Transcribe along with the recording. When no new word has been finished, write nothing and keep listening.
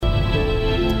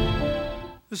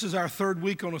This is our third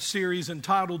week on a series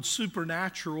entitled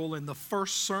Supernatural, and the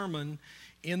first sermon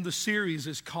in the series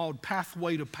is called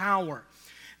Pathway to Power.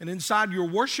 And inside your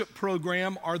worship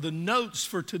program are the notes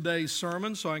for today's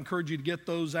sermon, so I encourage you to get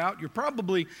those out. You're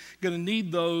probably going to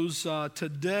need those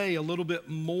today a little bit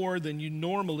more than you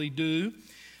normally do,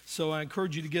 so I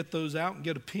encourage you to get those out and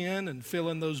get a pen and fill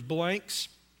in those blanks.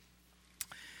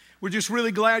 We're just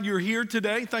really glad you're here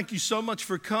today. Thank you so much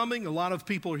for coming. A lot of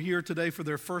people are here today for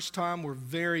their first time. We're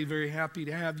very, very happy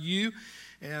to have you.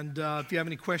 And if you have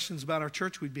any questions about our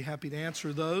church, we'd be happy to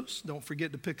answer those. Don't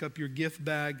forget to pick up your gift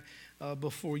bag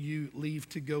before you leave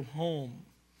to go home.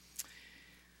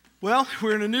 Well,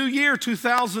 we're in a new year,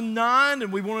 2009,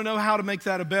 and we want to know how to make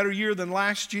that a better year than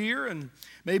last year, and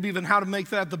maybe even how to make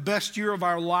that the best year of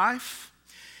our life.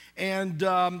 And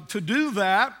to do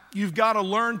that, you've got to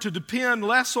learn to depend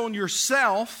less on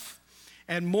yourself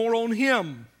and more on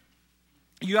Him.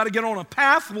 You got to get on a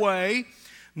pathway,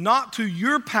 not to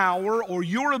your power or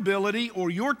your ability or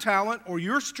your talent or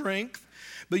your strength,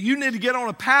 but you need to get on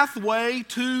a pathway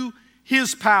to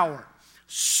His power,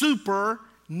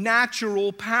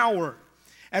 supernatural power.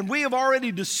 And we have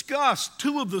already discussed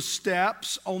two of the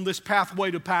steps on this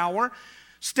pathway to power.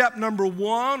 Step number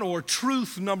one, or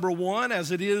truth number one, as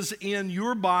it is in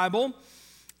your Bible,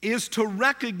 is to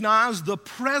recognize the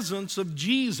presence of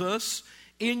Jesus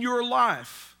in your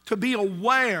life, to be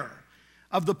aware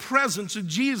of the presence of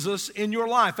Jesus in your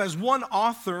life. As one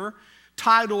author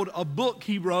titled a book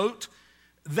he wrote,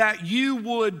 that you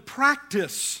would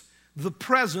practice the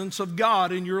presence of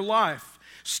God in your life.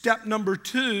 Step number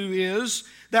two is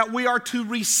that we are to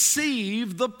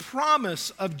receive the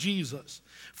promise of Jesus.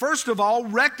 First of all,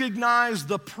 recognize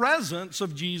the presence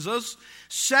of Jesus.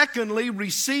 Secondly,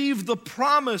 receive the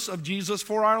promise of Jesus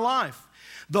for our life.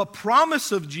 The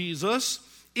promise of Jesus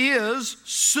is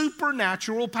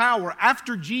supernatural power.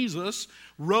 After Jesus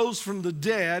rose from the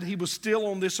dead, He was still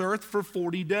on this earth for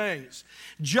 40 days.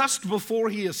 Just before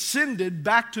He ascended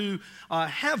back to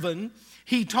heaven,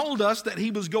 He told us that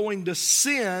He was going to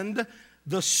send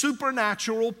the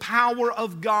supernatural power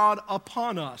of God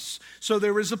upon us. So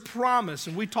there is a promise,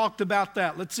 and we talked about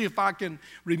that. Let's see if I can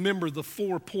remember the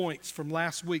 4 points from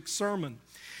last week's sermon.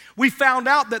 We found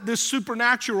out that this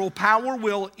supernatural power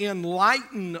will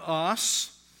enlighten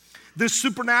us. This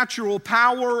supernatural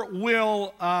power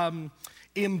will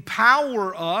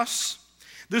empower us.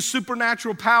 This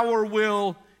supernatural power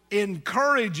will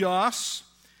encourage us.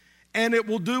 And it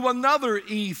will do another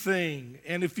E thing.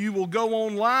 And if you will go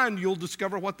online, you'll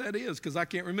discover what that is, because I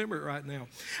can't remember it right now.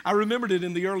 I remembered it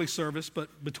in the early service,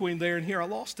 but between there and here, I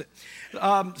lost it.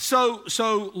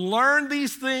 So learn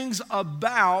these things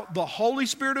about the Holy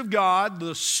Spirit of God,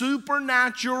 the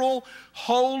supernatural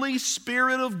Holy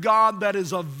Spirit of God that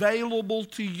is available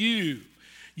to you.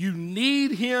 You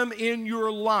need Him in your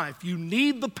life. You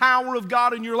need the power of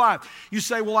God in your life. You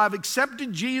say, well, I've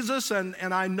accepted Jesus and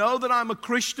I know that I'm a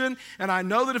Christian and I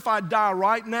know that if I die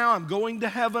right now, I'm going to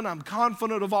heaven. I'm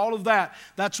confident of all of that.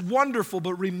 That's wonderful.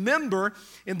 But remember,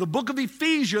 in the book of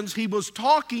Ephesians, he was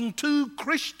talking to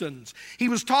Christians. He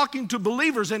was talking to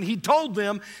believers, and he told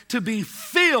them to be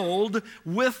filled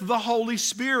with the Holy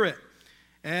Spirit.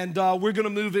 And we're going to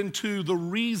move into the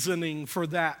reasoning for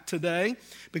that today,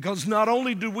 because not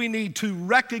only do we need to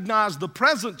recognize the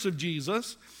presence of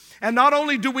Jesus, and not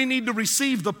only do we need to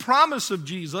receive the promise of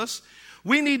Jesus,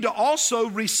 we need to also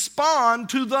respond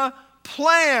to the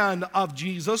plan of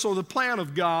Jesus, or the plan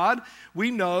of God.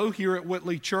 We know here at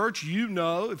Whitley Church, you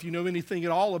know, if you know anything at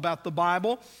all about the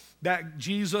Bible, that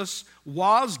Jesus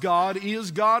was God, is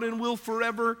God, and will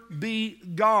forever be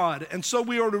God. And so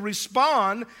we are to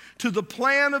respond to the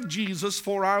plan of Jesus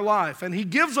for our life. And He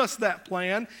gives us that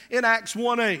plan in Acts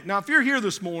 1:8. Now, if you're here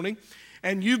this morning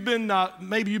and you've been,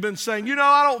 maybe you've been saying, you know,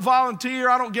 I don't volunteer,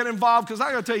 I don't get involved, because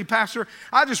I got to tell you, Pastor,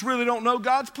 I just really don't know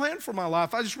God's plan for my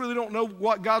life. I just really don't know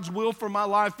what God's will for my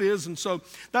life is. And so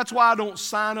that's why I don't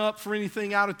sign up for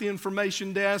anything out at the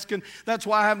information desk. And that's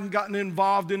why I haven't gotten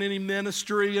involved in any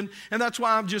ministry. And that's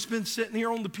why I've just been sitting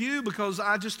here on the pew, because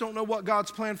I just don't know what God's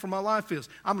plan for my life is.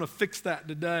 I'm going to fix that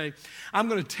today. I'm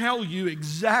going to tell you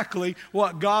exactly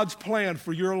what God's plan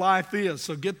for your life is.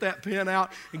 So get that pen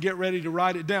out and get ready to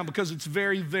write it down, because it's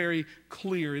very, very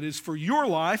clear. It is for your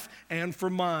life and for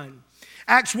mine.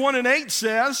 Acts 1:8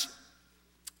 says,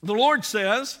 the Lord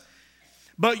says,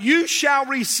 but you shall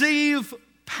receive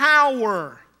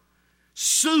power,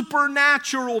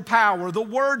 supernatural power. The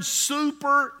word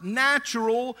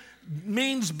supernatural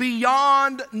means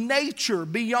beyond nature,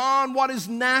 beyond what is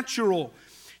natural.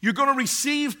 You're going to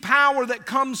receive power that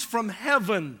comes from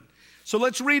heaven. So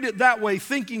let's read it that way,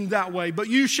 thinking that way. But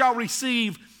you shall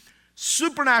receive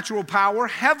supernatural power,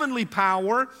 heavenly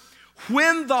power,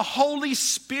 when the Holy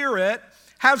Spirit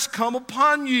has come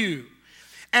upon you.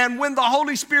 And when the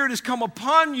Holy Spirit has come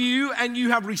upon you and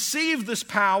you have received this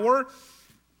power,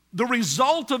 the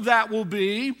result of that will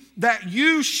be that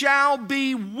you shall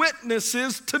be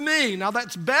witnesses to me. Now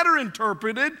that's better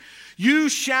interpreted. You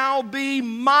shall be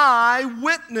my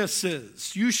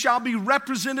witnesses. You shall be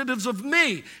representatives of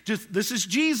me. This is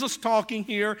Jesus talking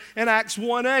here in Acts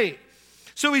 1:8.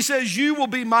 So he says, you will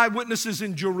be my witnesses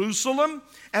in Jerusalem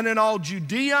and in all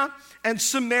Judea and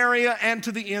Samaria and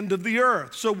to the end of the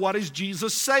earth. So what is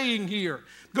Jesus saying here?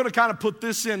 I'm going to kind of put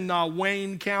this in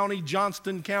Wayne County,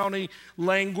 Johnston County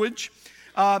language.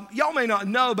 Y'all may not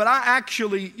know, but I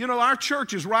actually, our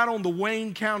church is right on the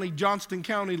Wayne County, Johnston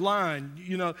County line,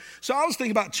 So I was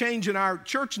thinking about changing our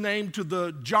church name to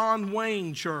the John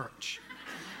Wayne Church.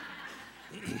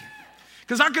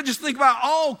 Because I could just think about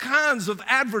all kinds of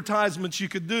advertisements you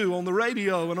could do on the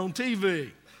radio and on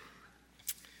TV.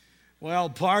 Well,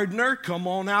 partner, come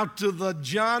on out to the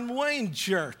John Wayne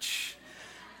Church.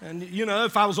 And,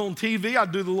 if I was on TV,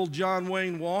 I'd do the little John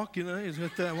Wayne walk,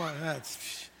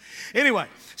 Anyway,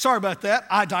 sorry about that.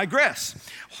 I digress.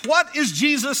 What is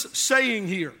Jesus saying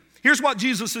here? Here's what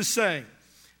Jesus is saying.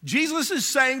 Jesus is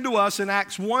saying to us in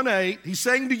Acts 1:8, he's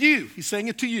saying to you, he's saying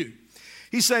it to you.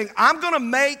 He's saying, I'm going to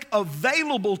make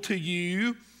available to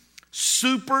you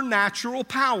supernatural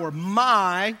power,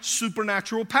 my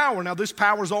supernatural power. Now, this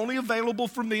power is only available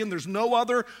for me, and there's no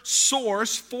other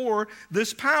source for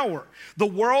this power. The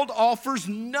world offers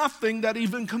nothing that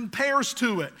even compares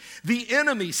to it. The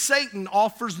enemy, Satan,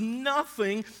 offers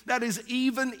nothing that is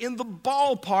even in the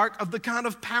ballpark of the kind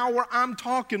of power I'm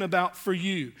talking about for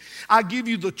you. I give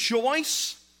you the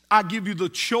choice.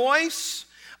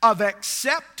 Of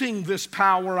accepting this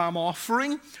power I'm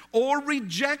offering or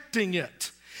rejecting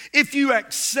it. If you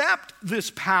accept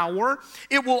this power,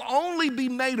 it will only be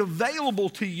made available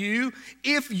to you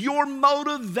if your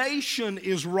motivation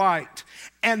is right.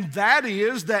 And that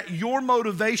is that your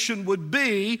motivation would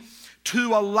be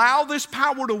to allow this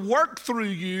power to work through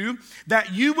you,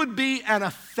 that you would be an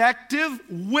effective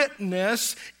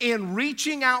witness in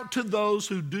reaching out to those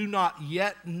who do not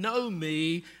yet know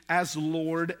me as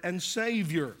Lord and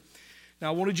Savior. Now,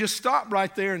 I want to just stop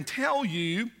right there and tell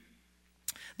you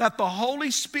that the Holy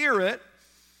Spirit,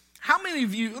 how many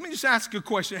of you, let me just ask you a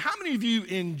question. How many of you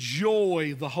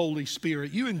enjoy the Holy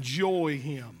Spirit? You enjoy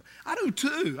Him. I do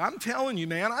too. I'm telling you,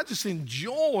 man, I just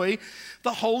enjoy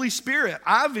the Holy Spirit.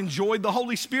 I've enjoyed the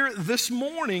Holy Spirit this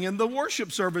morning in the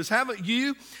worship service, haven't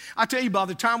you? I tell you, by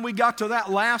the time we got to that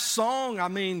last song,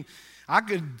 I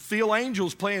could feel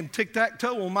angels playing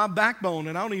tic-tac-toe on my backbone,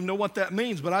 and I don't even know what that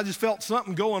means, but I just felt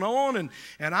something going on, and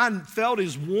I felt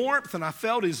His warmth, and I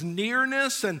felt His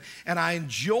nearness, and I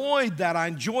enjoyed that. I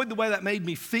enjoyed the way that made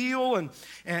me feel,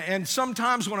 and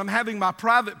sometimes when I'm having my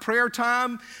private prayer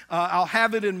time, I'll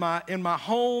have it in my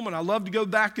home, and I love to go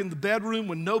back in the bedroom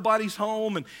when nobody's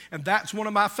home, and that's one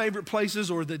of my favorite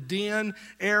places, or the den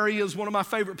area is one of my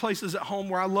favorite places at home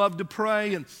where I love to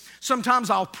pray, and sometimes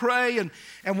I'll pray, and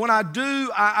when I do,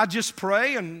 I just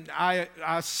pray and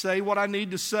I say what I need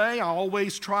to say. I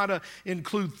always try to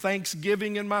include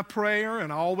thanksgiving in my prayer,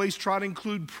 and I always try to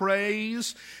include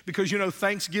praise because,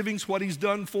 Thanksgiving's what He's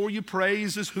done for you.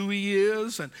 Praise is who He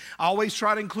is, and I always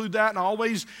try to include that, and I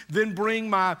always then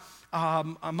bring my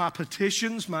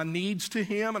petitions, my needs to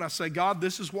Him, and I say, God,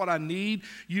 this is what I need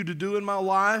you to do in my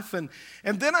life, and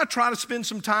then I try to spend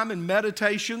some time in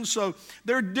meditation. So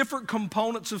there are different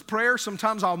components of prayer.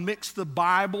 Sometimes I'll mix the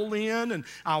Bible in, and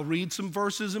I'll read some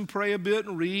verses and pray a bit,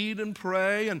 and read and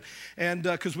pray, and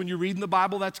because when you're reading the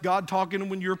Bible, that's God talking, and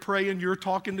when you're praying, you're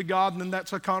talking to God, and then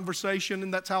that's a conversation,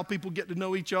 and that's how people get to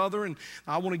know each other, and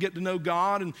I want to get to know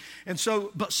God, and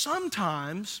so, but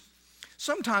sometimes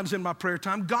in my prayer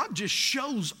time, God just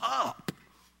shows up.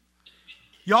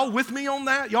 Y'all with me on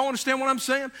that? Y'all understand what I'm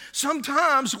saying?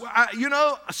 Sometimes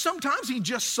He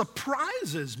just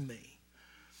surprises me.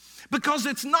 Because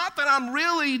it's not that I'm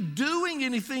really doing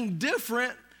anything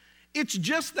different. It's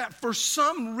just that for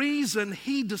some reason,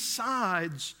 He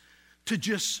decides to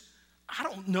I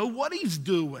don't know what He's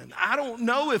doing. I don't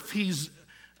know if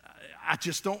I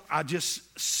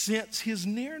just sense His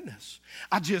nearness.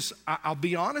 I'll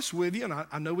be honest with you, and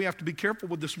I know we have to be careful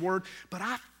with this word, but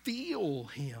I feel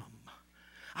Him.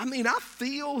 I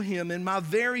feel Him in my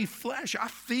very flesh. I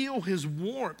feel His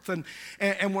warmth.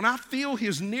 And when I feel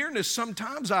His nearness,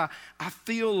 sometimes I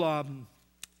feel, I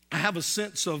have a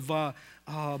sense of, I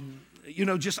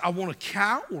want to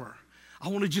cower. I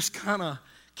want to just kind of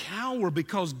cower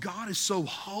because God is so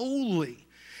holy.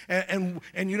 and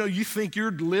you know, you think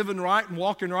you're living right and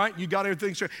walking right, and you got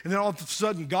everything straight, and then all of a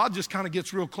sudden God just kind of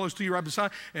gets real close to you right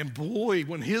beside, and boy,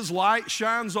 when his light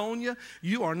shines on you,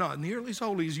 you are not nearly as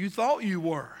holy as you thought you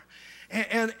were.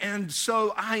 And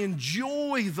so I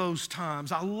enjoy those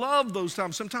times. I love those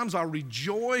times. Sometimes I'll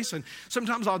rejoice, and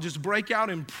sometimes I'll just break out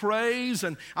in praise.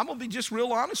 And I'm going to be just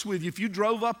real honest with you. If you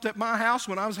drove up at my house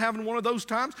when I was having one of those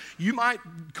times, you might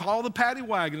call the paddy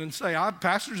wagon and say,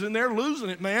 Pastor's in there losing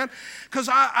it, man. Because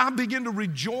I begin to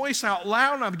rejoice out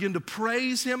loud, and I begin to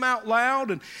praise him out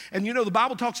loud. And you know, the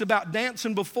Bible talks about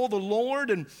dancing before the Lord,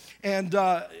 and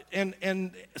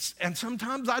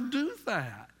sometimes I do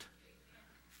that.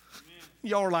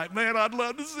 Y'all are like, man, I'd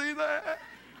love to see that.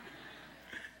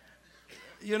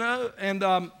 You know, and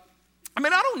I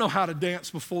don't know how to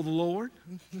dance before the Lord.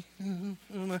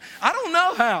 I don't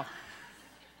know how.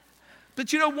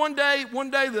 But you know, one day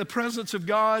the presence of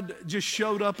God just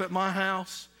showed up at my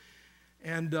house,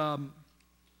 and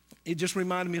it just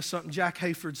reminded me of something Jack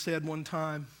Hayford said one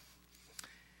time.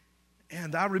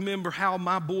 And I remember how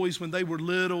my boys, when they were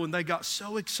little and they got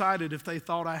so excited if they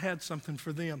thought I had something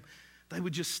for them, they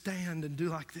would just stand and do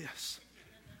like this.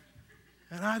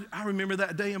 And I remember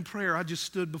that day in prayer, I just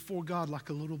stood before God like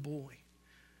a little boy.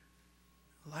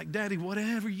 Like, Daddy,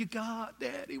 whatever you got,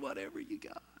 Daddy, whatever you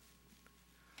got.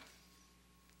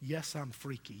 Yes, I'm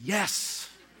freaky. Yes.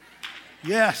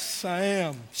 Yes, I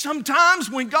am. Sometimes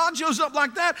when God shows up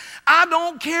like that, I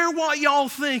don't care what y'all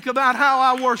think about how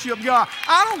I worship God.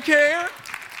 I don't care.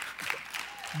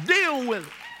 Deal with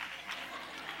it.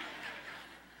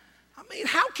 I mean,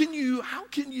 how can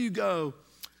you go,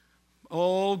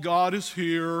 oh, God is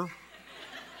here.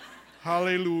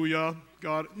 Hallelujah.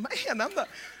 God,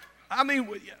 man,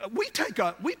 we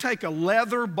take a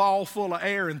leather ball full of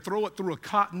air and throw it through a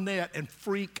cotton net and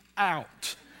freak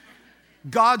out.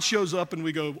 God shows up and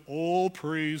we go, oh,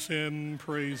 praise him,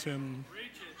 praise him.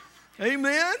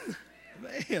 Amen.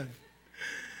 Man.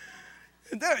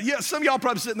 Some of y'all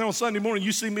probably sitting there on Sunday morning,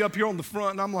 you see me up here on the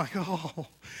front, and I'm like, oh,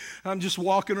 I'm just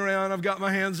walking around, I've got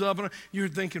my hands up, and you're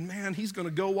thinking, man, he's going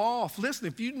to go off. Listen,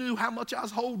 if you knew how much I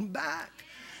was holding back,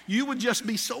 you would just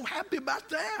be so happy about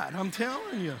that, I'm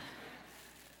telling you.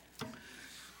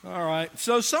 All right,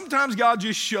 so sometimes God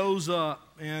just shows up,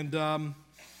 and I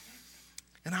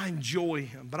enjoy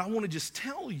him. But I want to just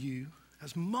tell you,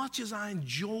 as much as I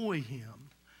enjoy him,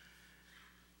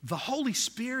 the Holy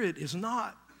Spirit is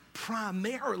not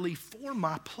primarily for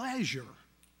my pleasure.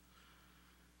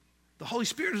 The Holy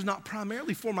Spirit is not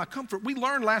primarily for my comfort. We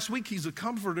learned last week he's a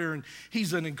comforter and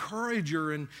he's an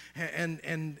encourager and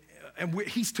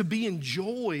he's to be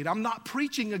enjoyed. I'm not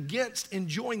preaching against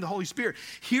enjoying the Holy Spirit.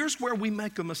 Here's where we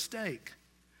make a mistake.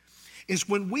 Is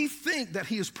when we think that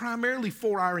he is primarily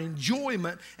for our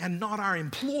enjoyment and not our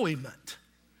employment.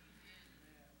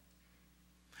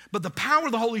 But the power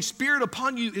of the Holy Spirit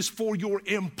upon you is for your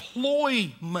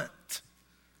employment,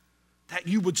 that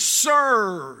you would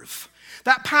serve.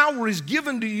 That power is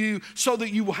given to you so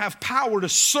that you will have power to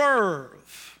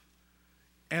serve.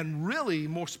 And really,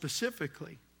 more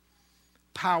specifically,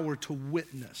 power to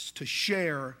witness, to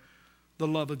share the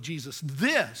love of Jesus.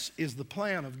 This is the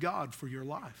plan of God for your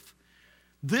life.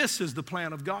 This is the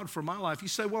plan of God for my life. You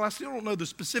say, well, I still don't know the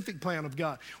specific plan of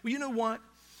God. Well, you know what?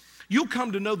 You'll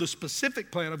come to know the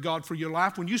specific plan of God for your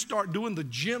life when you start doing the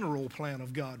general plan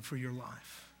of God for your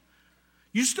life.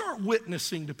 You start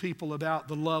witnessing to people about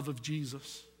the love of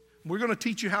Jesus. We're going to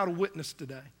teach you how to witness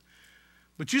today.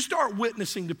 But you start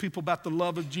witnessing to people about the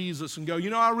love of Jesus and go, you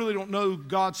know, I really don't know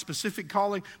God's specific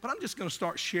calling, but I'm just going to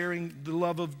start sharing the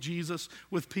love of Jesus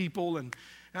with people, and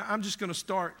I'm just going to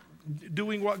start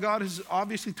doing what God has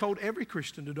obviously told every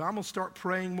Christian to do. I'm going to start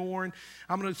praying more, and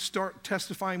I'm going to start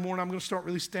testifying more, and I'm going to start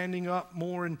really standing up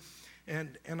more, and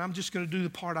I'm just going to do the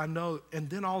part I know. And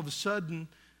then all of a sudden,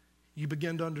 you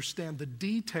begin to understand the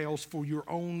details for your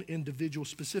own individual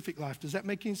specific life. Does that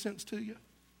make any sense to you?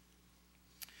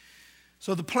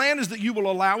 So the plan is that you will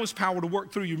allow his power to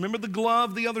work through you. Remember the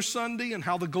glove the other Sunday and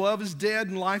how the glove is dead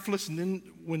and lifeless, and then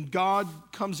when God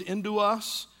comes into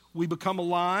us, we become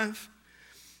alive.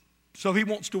 So he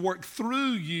wants to work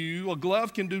through you. A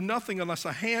glove can do nothing unless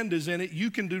a hand is in it.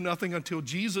 You can do nothing until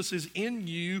Jesus is in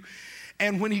you.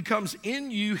 And when he comes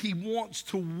in you, he wants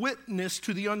to witness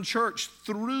to the unchurched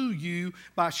through you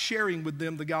by sharing with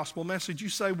them the gospel message. You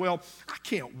say, well, I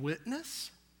can't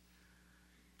witness.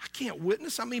 I can't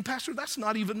witness. I mean, Pastor, that's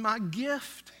not even my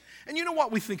gift. And you know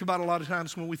what we think about a lot of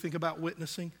times when we think about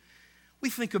witnessing? We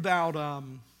think about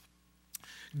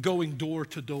going door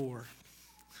to door.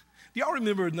 Do y'all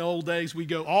remember in the old days we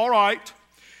go, all right,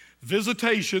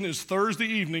 visitation is Thursday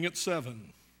evening at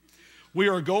 7. We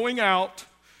are going out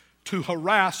to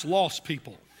harass lost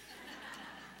people.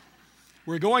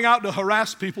 We're going out to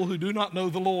harass people who do not know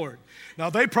the Lord. Now,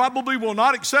 they probably will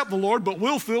not accept the Lord, but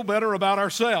we'll feel better about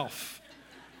ourselves.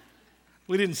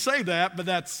 We didn't say that, but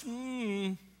that's...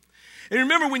 And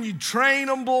remember when you train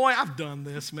them, boy? I've done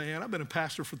this, man. I've been a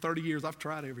pastor for 30 years. I've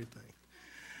tried everything.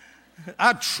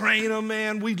 I train them,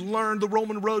 man. We learned the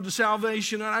Roman road to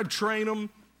salvation, and I train them.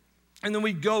 And then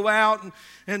we go out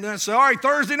and I say, all right,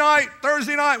 Thursday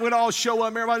night, we'd all show up.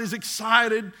 Everybody's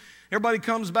excited. Everybody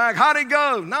comes back. How'd it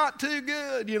go? Not too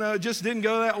good. You know, it just didn't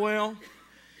go that well.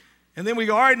 And then we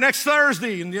go, all right, next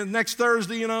Thursday. And then next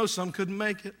Thursday, you know, some couldn't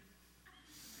make it.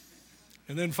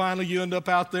 And then finally you end up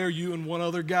out there, you and one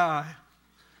other guy.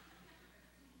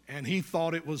 And he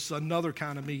thought it was another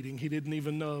kind of meeting. He didn't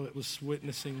even know it was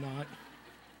witnessing night.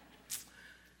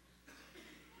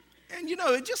 And, you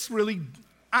know, it just really,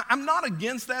 I'm not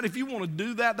against that. If you want to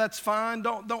do that, that's fine.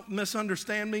 Don't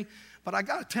misunderstand me. But I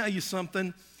got to tell you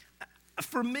something.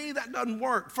 For me, that doesn't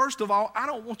work. First of all, I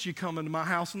don't want you coming to my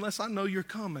house unless I know you're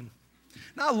coming.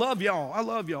 Now, I love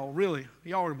y'all, really.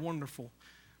 Y'all are wonderful.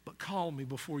 But call me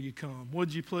before you come,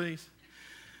 would you please?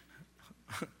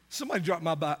 Somebody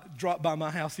dropped by my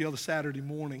house the other Saturday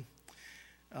morning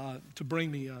to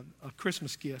bring me a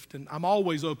Christmas gift, and I'm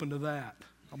always open to that.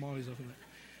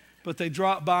 But they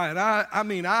dropped by, and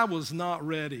I was not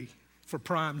ready for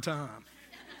prime time.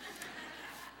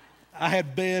 I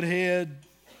had bed head,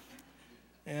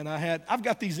 and I've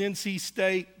got these NC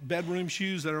State bedroom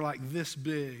shoes that are like this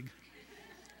big,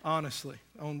 honestly.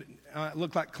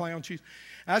 Look like clown shoes.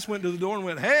 I just went to the door and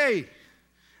went, hey,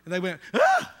 and they went,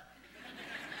 ah!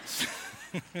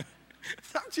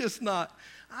 I'm just not,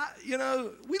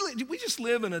 we just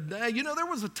live in a day. You know, there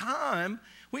was a time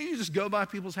when you just go by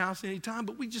people's house anytime,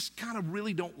 but we just kind of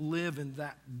really don't live in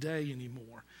that day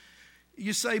anymore.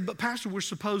 You say, but Pastor, we're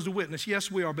supposed to witness. Yes,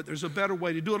 we are, but there's a better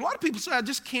way to do it. A lot of people say, I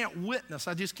just can't witness.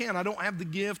 I just can't. I don't have the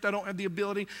gift. I don't have the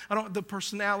ability. I don't have the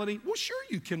personality. Well, sure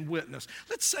you can witness.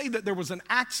 Let's say that there was an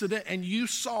accident and you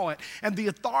saw it, and the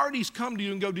authorities come to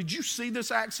you and go, did you see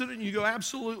this accident? And you go,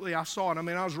 absolutely, I saw it. I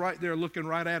mean, I was right there looking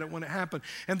right at it when it happened.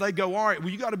 And they go, all right, well,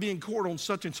 you got to be in court on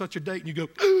such and such a date. And you go,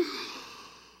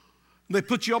 they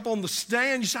put you up on the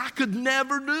stand. You say, I could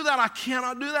never do that. I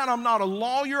cannot do that. I'm not a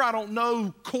lawyer. I don't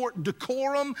know court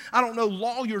decorum. I don't know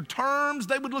lawyer terms.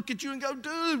 They would look at you and go,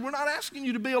 dude, we're not asking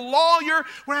you to be a lawyer.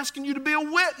 We're asking you to be a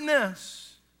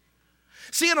witness.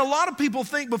 See, and a lot of people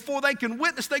think before they can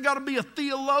witness, they got to be a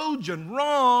theologian.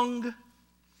 Wrong.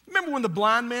 Remember when the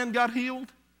blind man got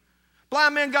healed?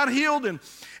 Blind man got healed, and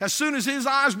as soon as his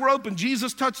eyes were open,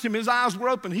 Jesus touched him, his eyes were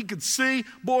open, he could see.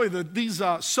 Boy, these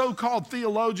so-called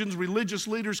theologians, religious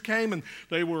leaders came, and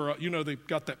they were, they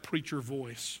got that preacher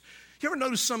voice. You ever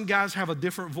notice some guys have a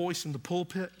different voice in the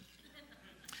pulpit?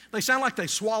 They sound like they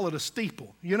swallowed a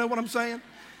steeple. You know what I'm saying?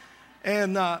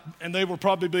 And they will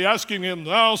probably be asking him,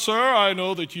 now, sir, I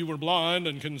know that you were blind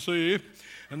and can see.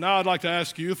 And now I'd like to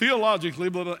ask you, theologically,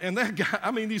 blah, blah, and that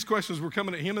guy, these questions were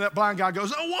coming at him, and that blind guy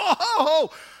goes, oh,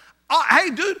 whoa, hey,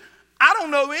 dude, I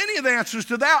don't know any of the answers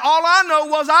to that. All I know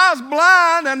was I was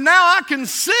blind, and now I can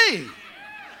see.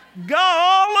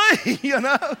 Golly,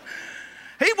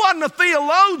 He wasn't a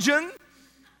theologian,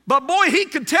 but boy, he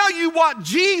could tell you what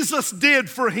Jesus did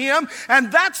for him,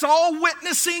 and that's all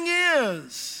witnessing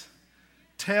is.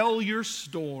 Tell your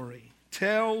story.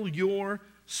 Tell your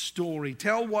story.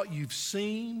 Tell what you've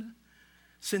seen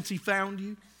since he found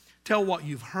you. Tell what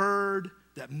you've heard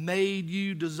that made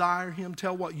you desire him.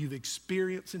 Tell what you've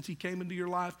experienced since he came into your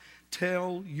life.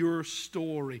 Tell your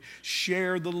story.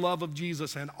 Share the love of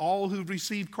Jesus, and all who've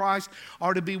received Christ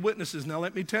are to be witnesses. Now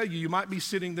let me tell you, you might be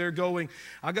sitting there going,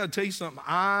 I got to tell you something.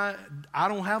 I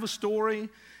don't have a story.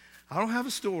 I'm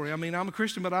a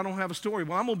Christian, but I don't have a story.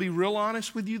 Well, I'm going to be real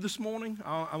honest with you this morning.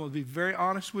 I'm going to be very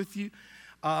honest with you.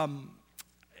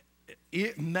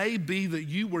 It may be that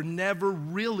you were never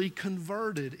really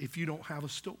converted if you don't have a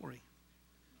story.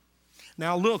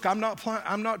 Now, look, I'm not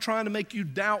trying to make you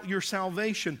doubt your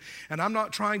salvation, and I'm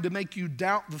not trying to make you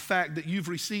doubt the fact that you've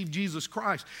received Jesus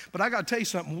Christ. But I got to tell you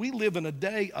something. We live in a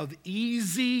day of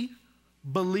easy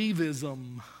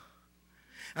believism.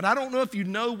 And I don't know if you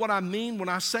know what I mean when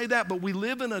I say that, but we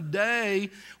live in a day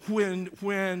when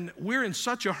we're in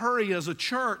such a hurry as a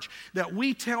church that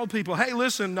we tell people, hey,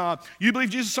 listen, you believe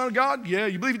Jesus is the Son of God? Yeah.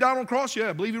 You believe he died on the cross?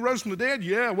 Yeah. Believe he rose from the dead?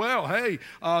 Yeah. Well, hey,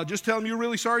 just tell them you're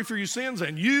really sorry for your sins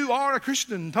and you are a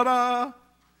Christian. Ta-da!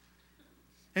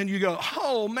 And you go,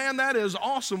 oh, man, that is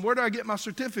awesome. Where do I get my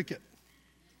certificate?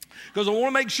 Because I want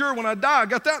to make sure when I die, I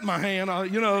got that in my hand,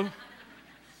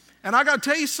 And I got to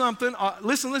tell you something.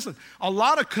 Listen. A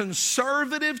lot of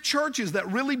conservative churches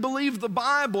that really believe the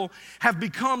Bible have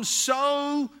become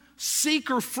so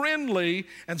seeker-friendly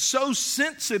and so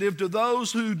sensitive to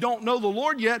those who don't know the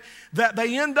Lord yet that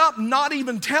they end up not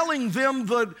even telling them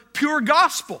the pure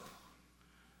gospel.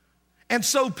 And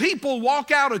so people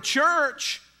walk out of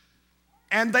church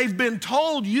and they've been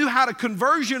told you had a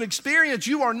conversion experience,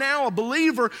 you are now a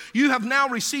believer, you have now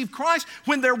received Christ,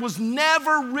 when there was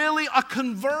never really a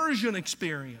conversion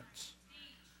experience.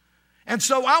 And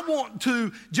so I want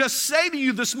to just say to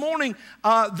you this morning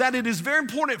that it is very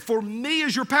important for me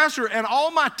as your pastor and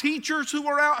all my teachers who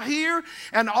are out here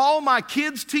and all my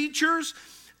kids' teachers.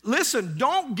 Listen,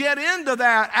 don't get into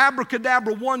that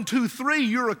abracadabra 1, 2, 3,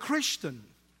 you're a Christian.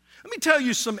 Let me tell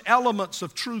you some elements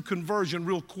of true conversion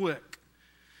real quick.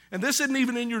 And this isn't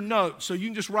even in your notes, so you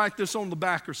can just write this on the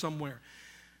back or somewhere.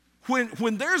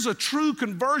 When there's a true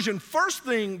conversion, first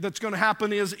thing that's going to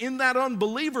happen is in that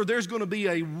unbeliever, there's going to be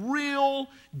a real,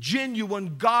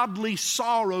 genuine, godly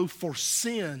sorrow for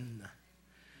sin.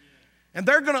 And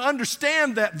they're going to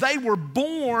understand that they were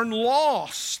born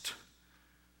lost.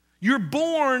 You're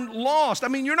born lost. I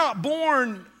mean, you're not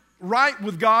born right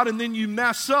with God and then you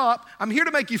mess up. I'm here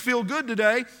to make you feel good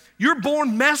today. You're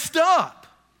born messed up.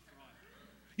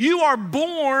 You are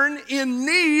born in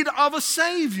need of a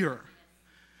Savior.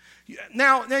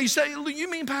 Now you say, you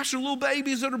mean, Pastor, little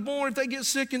babies that are born, if they get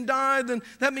sick and die, then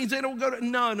that means they don't go to...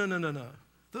 No.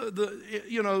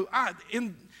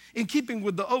 In keeping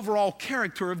with the overall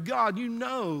character of God, you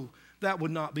know that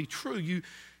would not be true.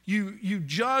 You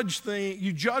judge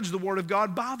the Word of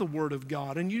God by the Word of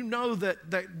God, and you know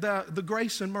that the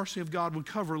grace and mercy of God would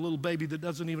cover a little baby that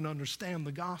doesn't even understand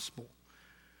the gospel.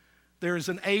 There is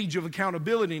an age of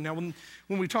accountability. Now, when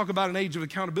we talk about an age of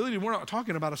accountability, we're not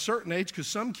talking about a certain age because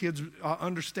some kids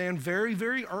understand very,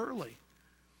 very early.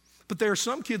 But there are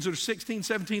some kids that are 16,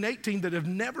 17, 18 that have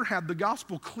never had the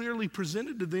gospel clearly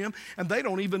presented to them, and they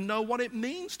don't even know what it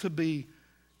means to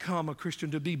become a Christian,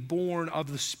 to be born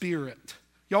of the Spirit.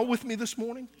 Y'all with me this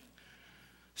morning?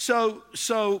 So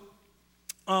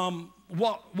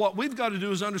what we've got to do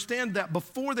is understand that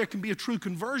before there can be a true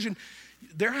conversion,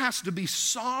 there has to be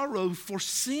sorrow for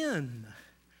sin.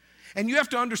 And you have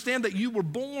to understand that you were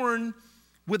born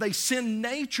with a sin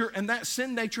nature, and that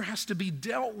sin nature has to be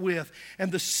dealt with.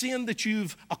 And the sin that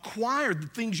you've acquired, the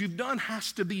things you've done,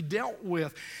 has to be dealt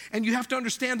with. And you have to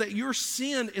understand that your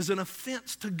sin is an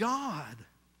offense to God.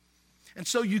 And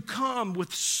so you come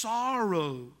with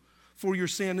sorrow for your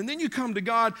sin. And then you come to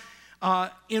God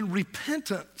in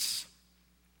repentance.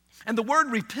 And the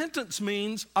word repentance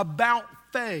means about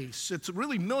face. It's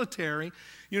really military.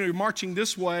 You know, you're marching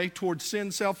this way towards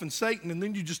sin, self, and Satan, and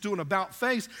then you just do an about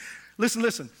face.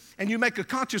 Listen. And you make a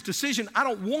conscious decision. I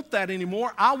don't want that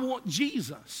anymore. I want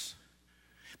Jesus.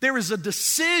 There is a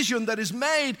decision that is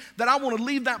made that I want to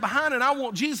leave that behind and I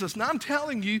want Jesus. Now I'm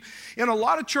telling you, in a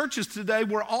lot of churches today,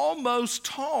 we're almost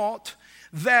taught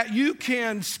that you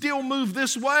can still move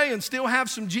this way and still have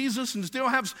some Jesus and still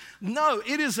have... No,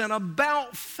 it is an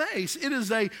about face. It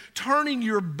is a turning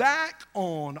your back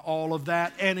on all of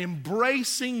that and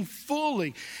embracing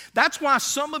fully. That's why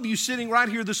some of you sitting right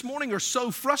here this morning are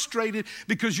so frustrated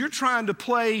because you're trying to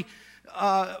play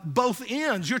both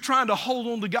ends. You're trying to hold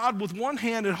on to God with one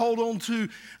hand and hold on to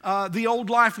the old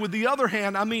life with the other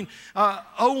hand. I mean,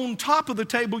 on top of the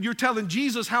table, you're telling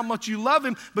Jesus how much you love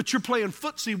him, but you're playing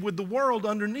footsie with the world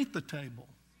underneath the table.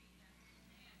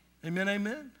 Amen,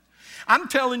 amen. I'm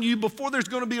telling you, before there's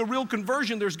going to be a real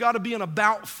conversion, there's got to be an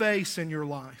about face in your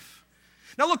life.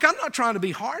 Now look, I'm not trying to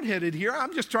be hard-headed here.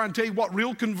 I'm just trying to tell you what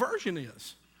real conversion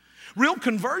is. Real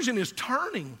conversion is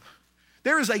turning.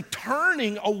 There is a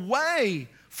turning away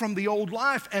from the old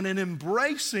life and an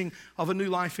embracing of a new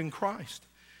life in Christ.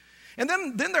 And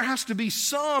then there has to be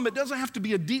some, it doesn't have to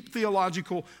be a deep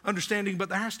theological understanding, but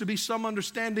there has to be some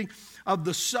understanding of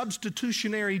the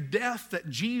substitutionary death that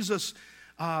Jesus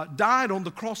died on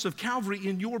the cross of Calvary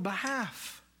in your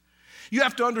behalf. You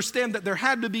have to understand that there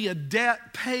had to be a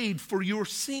debt paid for your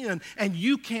sin, and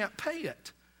you can't pay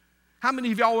it. How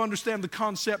many of y'all understand the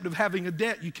concept of having a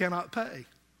debt you cannot pay?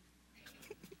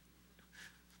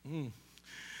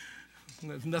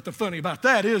 There's nothing funny about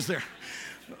that, is there?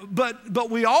 But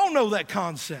we all know that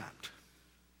concept.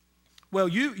 Well,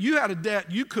 you had a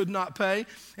debt you could not pay,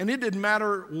 and it didn't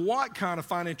matter what kind of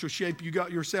financial shape you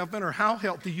got yourself in or how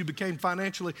healthy you became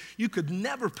financially. You could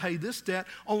never pay this debt.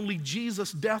 Only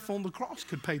Jesus' death on the cross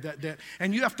could pay that debt.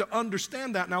 And you have to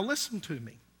understand that. Now listen to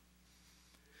me.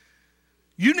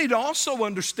 You need to also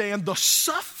understand the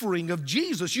suffering of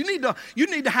Jesus. You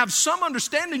need to have some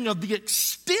understanding of the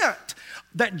extent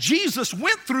that Jesus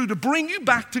went through to bring you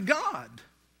back to God.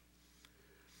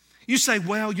 You say,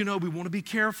 well, we want to be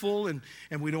careful and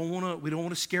we don't want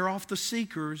to scare off the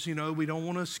seekers. We don't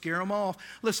want to scare them off.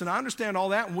 Listen, I understand all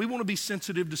that, and we want to be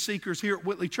sensitive to seekers here at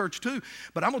Whitley Church too.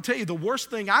 But I'm going to tell you, the worst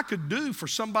thing I could do for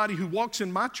somebody who walks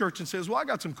in my church and says, well, I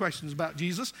got some questions about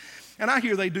Jesus. And I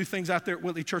hear they do things out there at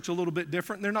Whitley Church a little bit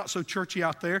different. They're not so churchy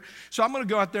out there. So I'm going to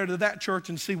go out there to that church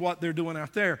and see what they're doing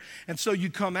out there. And so you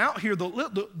come out here,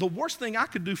 the worst thing I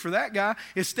could do for that guy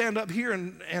is stand up here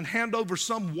and hand over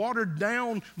some watered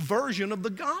down version of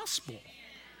the gospel.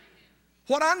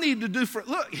 What I need to do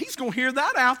look, he's going to hear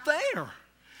that out there.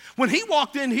 When he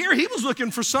walked in here, he was looking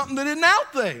for something that isn't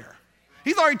out there.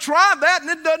 He's already tried that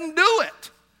and it doesn't do it.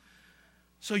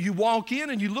 So you walk in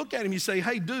and you look at him, you say,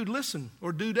 hey, dude, listen,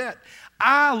 or dudette,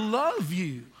 I love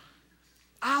you.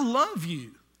 I love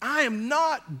you. I am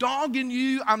not dogging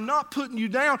you. I'm not putting you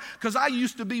down because I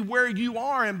used to be where you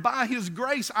are, and by his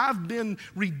grace, I've been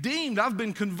redeemed. I've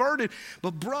been converted.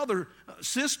 But brother,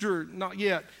 sister, not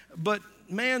yet, but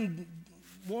man,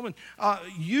 woman,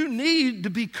 you need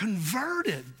to be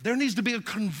converted. There needs to be a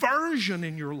conversion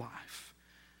in your life.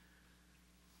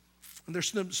 And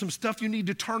there's some stuff you need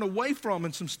to turn away from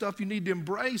and some stuff you need to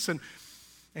embrace. And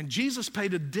Jesus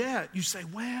paid a debt. You say,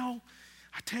 well,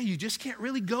 I tell you just can't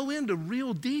really go into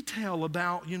real detail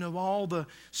about, all the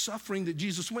suffering that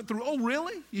Jesus went through. Oh,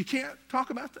 really? You can't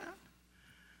talk about that?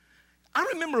 I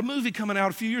remember a movie coming out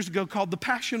a few years ago called The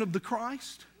Passion of the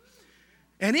Christ.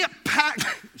 And it packed,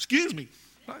 excuse me,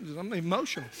 I'm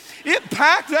emotional. It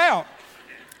packed out.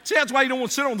 See, that's why you don't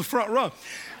want to sit on the front row.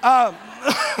 I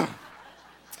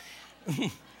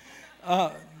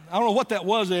don't know what that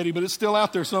was, Eddie, but it's still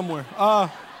out there somewhere.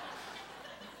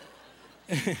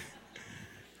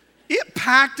 It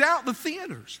packed out the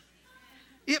theaters.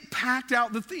 It packed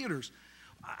out the theaters.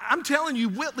 I'm telling you,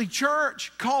 Whitley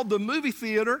Church called the movie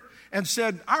theater and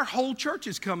said, our whole church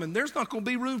is coming. There's not going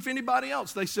to be room for anybody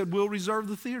else. They said, we'll reserve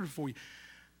the theater for you.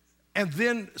 And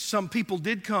then some people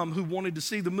did come who wanted to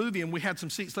see the movie, and we had some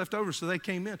seats left over, so they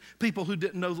came in. People who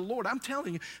didn't know the Lord. I'm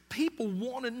telling you, people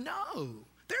want to know.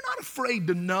 They're not afraid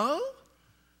to know.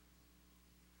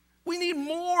 We need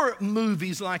more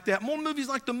movies like that, more movies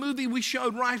like the movie we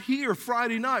showed right here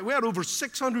Friday night. We had over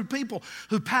 600 people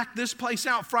who packed this place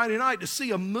out Friday night to see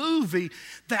a movie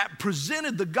that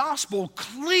presented the gospel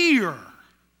clear.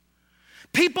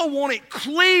 People want it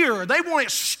clear. They want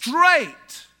it straight.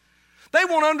 They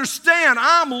want to understand,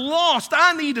 I'm lost.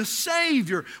 I need a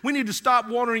Savior. We need to stop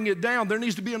watering it down. There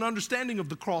needs to be an understanding of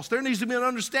the cross. There needs to be an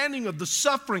understanding of the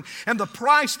suffering and the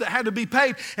price that had to be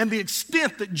paid and the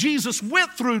extent that Jesus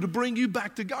went through to bring you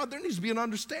back to God. There needs to be an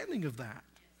understanding of that.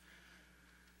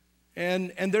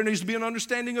 And there needs to be an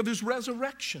understanding of his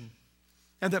resurrection.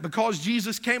 And that because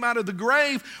Jesus came out of the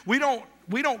grave, we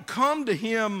don't come to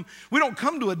him, we don't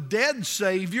come to a dead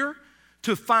Savior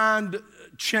to find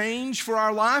change for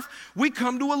our life. We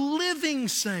come to a living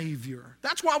Savior.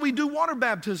 That's why we do water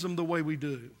baptism the way we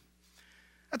do.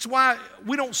 That's why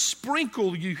we don't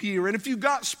sprinkle you here. And if you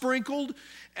got sprinkled,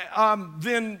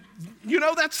 then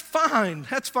that's fine.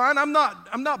 That's fine. I'm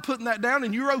not putting that down,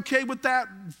 and you're okay with that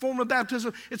form of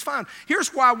baptism. It's fine.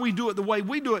 Here's why we do it the way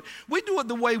we do it. We do it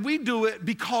the way we do it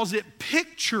because it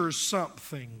pictures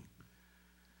something.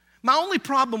 My only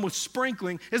problem with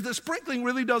sprinkling is that sprinkling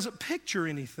really doesn't picture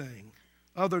anything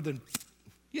other than,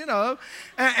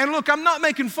 And look, I'm not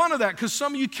making fun of that because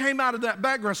some of you came out of that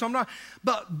background, so I'm not.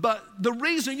 But the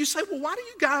reason, you say, well, why do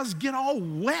you guys get all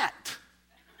wet?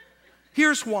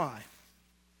 Here's why.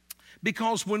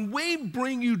 Because when we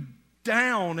bring you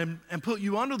down and put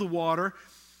you under the water,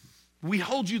 we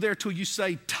hold you there till you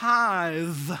say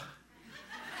tithe.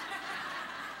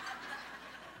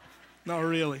 Not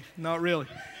really.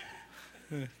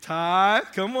 Tithe,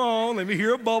 come on, let me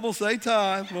hear a bubble, say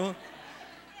tithe. Well,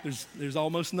 there's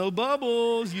almost no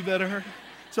bubbles, you better hurry.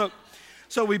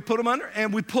 So we put them under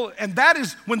and we pull, and that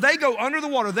is, when they go under the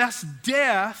water, that's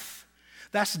death.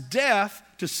 That's death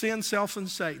to sin, self, and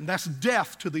Satan. That's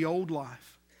death to the old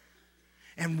life.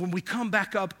 And when we come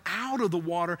back up out of the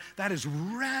water, that is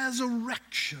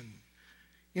resurrection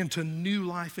into new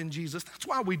life in Jesus. That's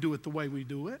why we do it the way we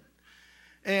do it.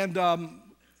 And,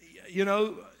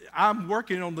 I'm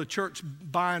working on the church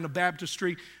buying a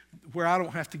baptistry where I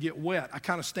don't have to get wet. I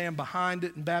kind of stand behind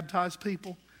it and baptize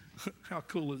people. How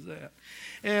cool is that?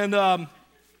 And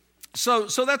so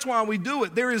that's why we do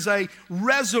it. There is a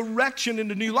resurrection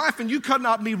into new life, and you could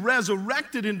not be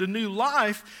resurrected into new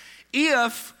life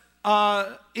if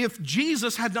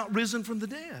Jesus had not risen from the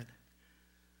dead.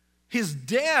 His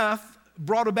death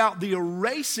brought about the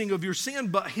erasing of your sin,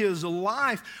 but his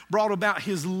life brought about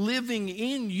his living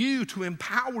in you to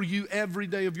empower you every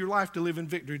day of your life to live in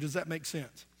victory. Does that make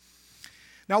sense?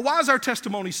 Now, why is our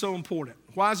testimony so important?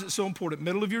 Why is it so important?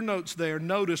 Middle of your notes there,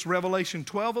 notice Revelation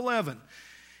 12:11.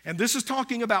 And this is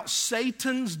talking about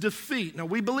Satan's defeat. Now,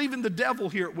 we believe in the devil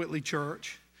here at Whitley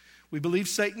Church. We believe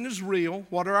Satan is real.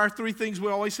 What are our three things we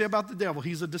always say about the devil?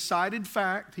 He's a decided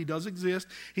fact. He does exist.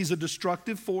 He's a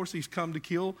destructive force. He's come to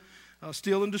kill,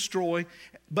 steal, and destroy.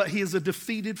 But he is a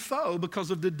defeated foe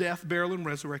because of the death, burial, and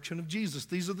resurrection of Jesus.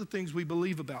 These are the things we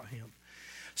believe about him.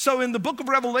 So in the book of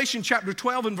Revelation, chapter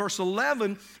 12 and verse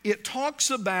 11, it talks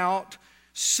about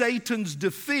Satan's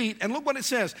defeat. And look what it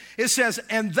says. It says,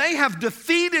 and they have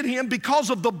defeated him because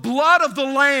of the blood of the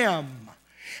Lamb.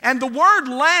 And the word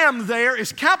lamb there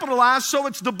is capitalized, so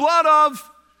it's the blood of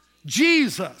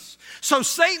Jesus. So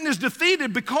Satan is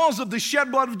defeated because of the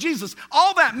shed blood of Jesus.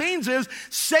 All that means is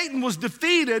Satan was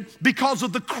defeated because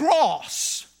of the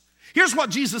cross. Here's what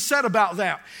Jesus said about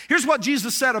that. Here's what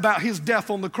Jesus said about his death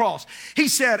on the cross. He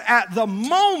said, at the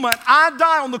moment I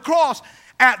die on the cross,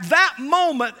 at that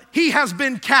moment he has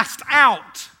been cast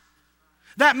out.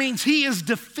 That means he is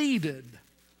defeated,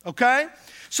 okay?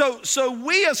 So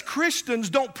we as Christians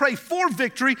don't pray for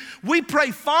victory. We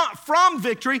pray from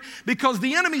victory because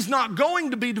the enemy's not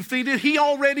going to be defeated. He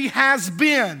already has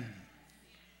been.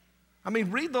 I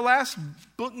mean, read the last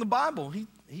book in the Bible.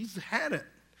 He's had it.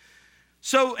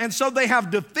 So they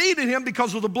have defeated him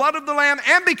because of the blood of the Lamb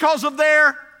and because of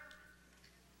their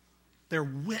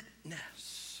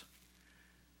witness,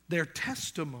 their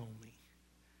testimony.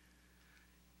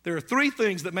 There are three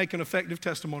things that make an effective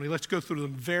testimony. Let's go through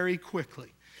them very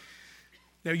quickly.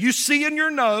 Now, you see in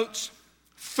your notes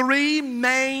three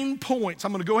main points.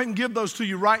 I'm going to go ahead and give those to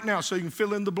you right now so you can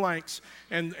fill in the blanks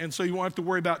and so you won't have to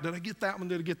worry about, did I get that one,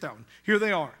 did I get that one? Here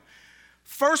they are.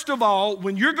 First of all,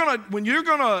 when you're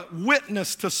gonna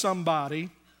witness to somebody,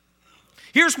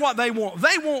 here's what they want.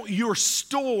 They want your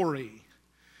story.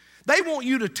 They want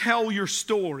you to tell your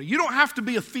story. You don't have to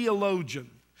be a theologian.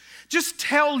 Just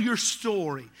tell your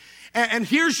story. And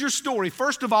here's your story.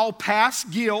 First of all,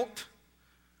 past guilt.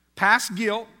 Past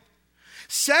guilt.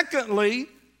 Secondly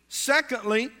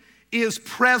is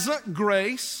present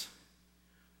grace.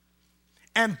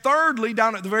 And thirdly,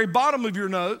 down at the very bottom of your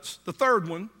notes, the third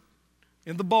one,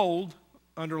 in the bold,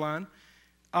 underline,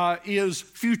 is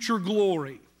future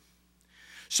glory.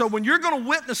 So when you're going to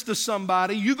witness to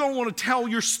somebody, you're going to want to tell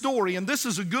your story. And this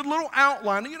is a good little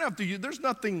outline. You don't have to. There's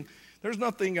nothing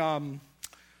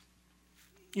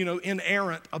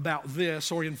inerrant about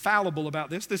this or infallible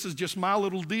about this. This is just my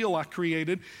little deal I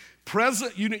created.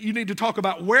 Present, you need to talk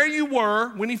about where you were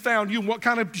when he found you and what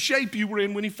kind of shape you were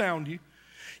in when he found you.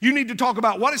 You need to talk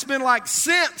about what it's been like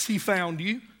since he found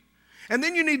you. And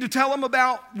then you need to tell them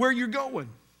about where you're going.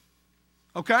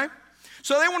 Okay?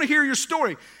 So they want to hear your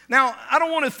story. Now, I don't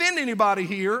want to offend anybody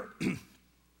here,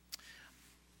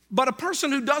 but a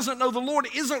person who doesn't know the Lord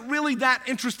isn't really that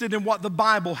interested in what the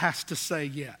Bible has to say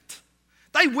yet.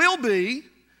 They will be.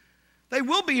 They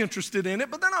will be interested in it,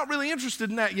 but they're not really interested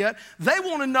in that yet. They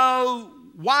want to know,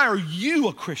 why are you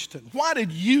a Christian? Why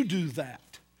did you do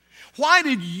that? Why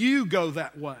did you go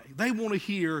that way? They want to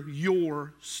hear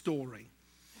your story.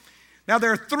 Now,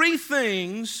 there are three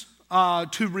things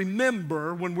to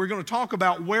remember when we're going to talk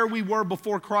about where we were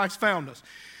before Christ found us.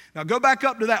 Now, go back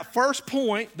up to that first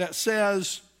point that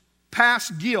says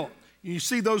past guilt. You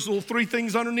see those little three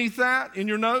things underneath that in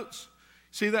your notes?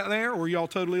 See that there, or are y'all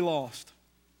totally lost?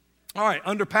 All right,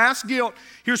 under past guilt,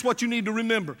 here's what you need to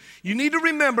remember. You need to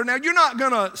remember, now you're not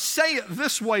going to say it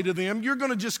this way to them. You're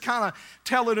going to just kind of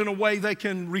tell it in a way they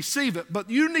can receive it. But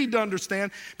you need to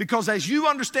understand, because as you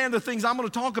understand the things I'm going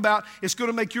to talk about, it's going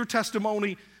to make your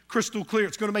testimony crystal clear.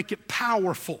 It's going to make it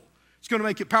powerful. It's going to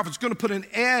make it powerful. It's going to put an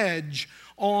edge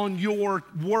on your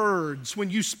words when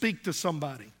you speak to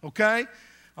somebody, okay?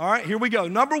 All right, here we go.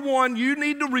 Number one, you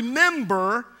need to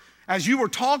remember, as you were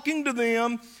talking to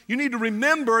them, you need to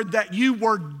remember that you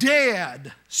were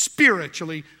dead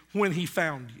spiritually when he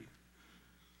found you.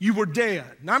 You were dead.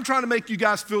 Now, I'm trying to make you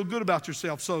guys feel good about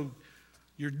yourself, so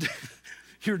you're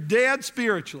dead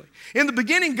spiritually. In the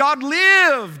beginning, God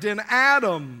lived in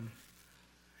Adam.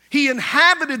 He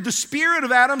inhabited the spirit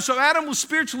of Adam, so Adam was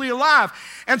spiritually alive.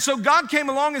 And so God came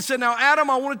along and said, now, Adam,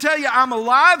 I want to tell you, I'm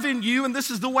alive in you, and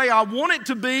this is the way I want it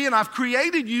to be, and I've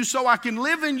created you so I can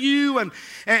live in you,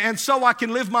 and so I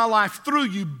can live my life through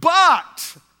you.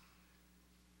 But,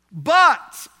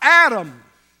 Adam,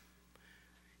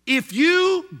 if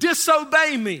you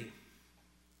disobey me,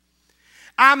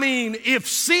 I mean, if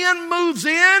sin moves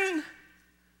in,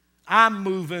 I'm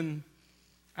moving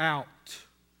out.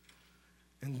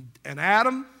 And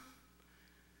Adam,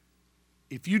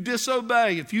 if you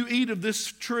disobey, if you eat of this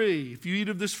tree, if you eat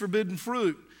of this forbidden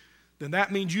fruit, then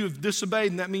that means you have disobeyed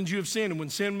and that means you have sinned. And when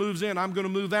sin moves in, I'm going to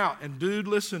move out. And dude,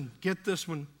 listen, get this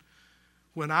one.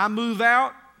 When I move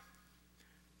out,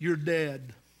 you're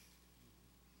dead.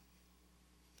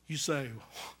 You say,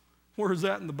 where is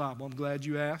that in the Bible? I'm glad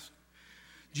you asked.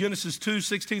 Genesis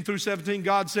 2:16 through 17,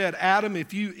 God said, Adam,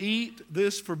 if you eat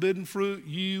this forbidden fruit,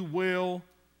 you will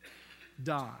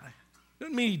die.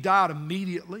 Doesn't mean he died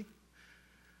immediately,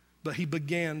 but he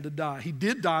began to die. He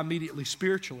did die immediately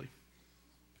spiritually.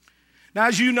 Now,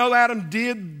 as you know, Adam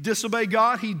did disobey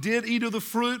God. He did eat of the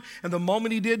fruit, and the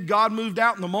moment he did, God moved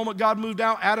out. And the moment God moved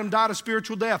out, Adam died a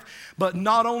spiritual death. But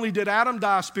not only did Adam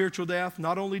die a spiritual death,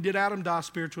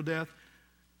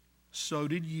 so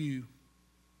did you.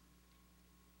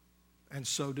 And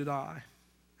so did I.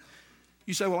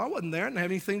 You say, well, I wasn't there. I didn't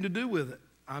have anything to do with it.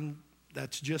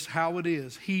 That's just how it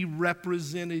is. He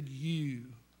represented you.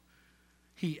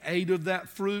 He ate of that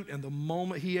fruit, and the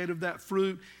moment he ate of that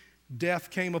fruit, death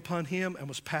came upon him and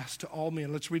was passed to all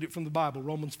men. Let's read it from the Bible,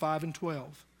 Romans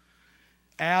 5:12.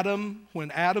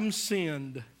 When Adam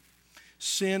sinned,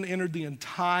 sin entered the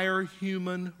entire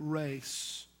human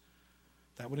race.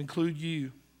 That would include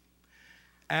you.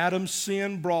 Adam's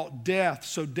sin brought death,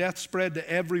 so death spread to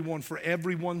everyone, for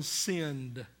everyone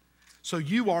sinned. So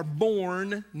you are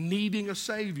born needing a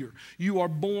Savior. You are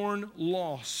born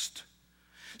lost.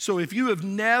 So if you have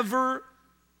never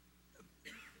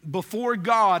before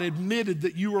God admitted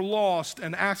that you were lost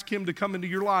and asked Him to come into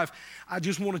your life, I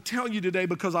just want to tell you today,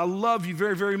 because I love you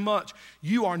very, very much,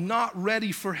 you are not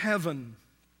ready for heaven.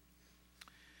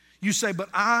 You say, but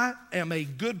I am a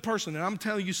good person. And I'm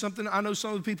telling you something, I know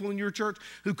some of the people in your church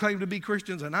who claim to be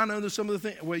Christians, and I know that some of the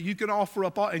things, well, you can offer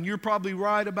up, and you're probably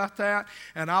right about that,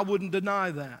 and I wouldn't deny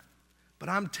that. But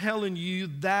I'm telling you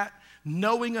that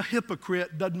knowing a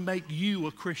hypocrite doesn't make you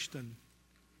a Christian.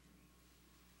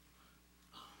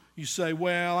 You say,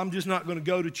 well, I'm just not going to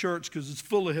go to church because it's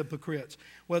full of hypocrites.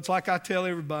 Well, it's like I tell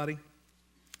everybody,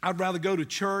 I'd rather go to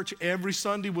church every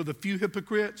Sunday with a few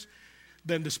hypocrites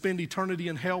than to spend eternity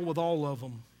in hell with all of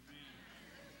them.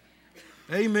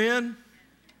 Amen.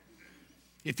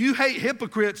 If you hate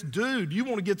hypocrites, dude, you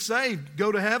want to get saved,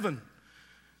 go to heaven.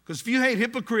 Because if you hate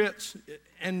hypocrites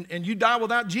and you die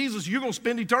without Jesus, you're going to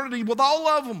spend eternity with all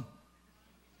of them.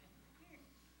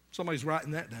 Somebody's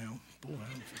writing that down. Boy,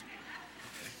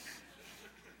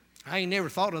 I ain't never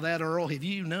thought of that, Earl. Have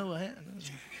you know that?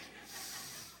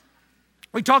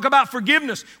 We talk about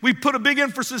forgiveness. We put a big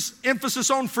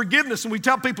emphasis on forgiveness, and we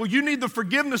tell people you need the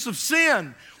forgiveness of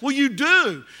sin. Well, you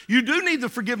do. You do need the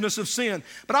forgiveness of sin.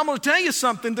 But I'm going to tell you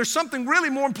something. There's something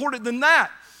really more important than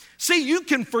that. See, you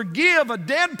can forgive a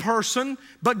dead person,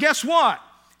 but guess what?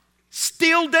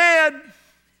 Still dead.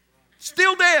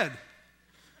 Still dead.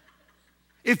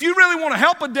 If you really want to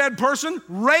help a dead person,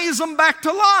 raise them back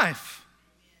to life.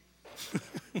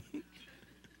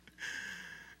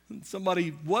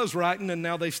 Somebody was writing and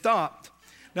now they stopped.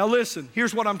 Now listen,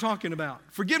 here's what I'm talking about.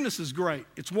 Forgiveness is great.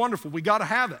 It's wonderful. We got to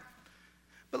have it.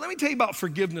 But let me tell you about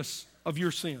forgiveness of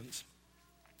your sins.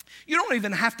 You don't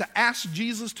even have to ask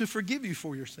Jesus to forgive you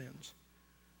for your sins.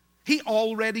 He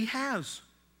already has.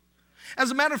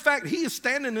 As a matter of fact, he is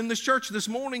standing in this church this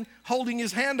morning holding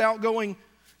his hand out going,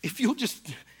 if you'll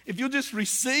just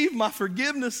receive my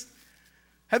forgiveness.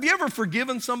 Have you ever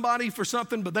forgiven somebody for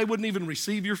something, but they wouldn't even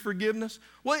receive your forgiveness?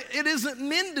 Well, it isn't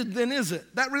mended then, is it?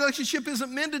 That relationship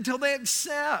isn't mended till they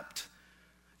accept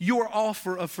your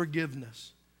offer of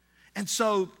forgiveness. And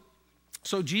so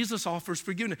Jesus offers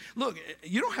forgiveness. Look,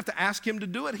 you don't have to ask him to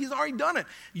do it. He's already done it.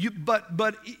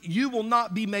 But you will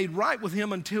not be made right with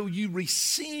him until you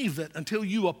receive it, until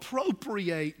you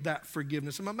appropriate that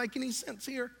forgiveness. Am I making any sense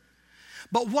here?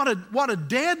 But what a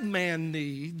dead man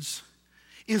needs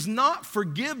is not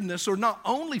forgiveness, or not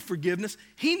only forgiveness,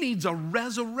 he needs a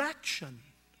resurrection.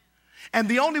 And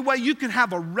the only way you can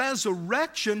have a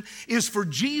resurrection is for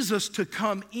Jesus to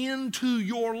come into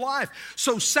your life.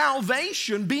 So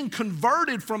salvation, being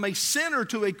converted from a sinner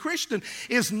to a Christian,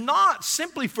 is not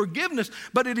simply forgiveness,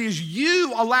 but it is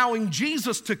you allowing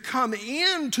Jesus to come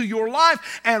into your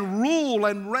life and rule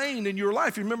and reign in your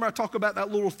life. You remember I talk about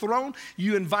that little throne?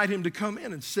 You invite him to come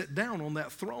in and sit down on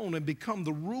that throne and become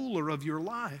the ruler of your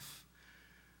life.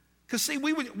 Because see,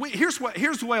 here's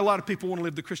the way a lot of people want to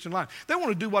live the Christian life. They want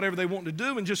to do whatever they want to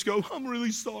do and just go, I'm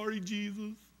really sorry,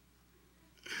 Jesus.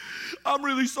 I'm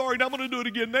really sorry. And I'm going to do it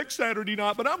again next Saturday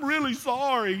night, but I'm really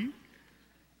sorry.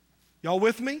 Y'all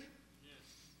with me? Yes.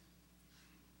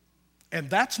 And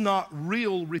that's not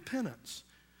real repentance.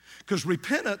 Because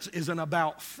repentance is an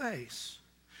about face,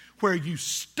 where you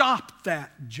stop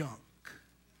that junk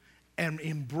and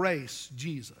embrace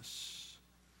Jesus.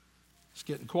 It's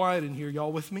getting quiet in here.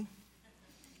 Y'all with me?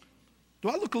 Do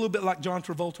I look a little bit like John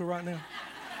Travolta right now?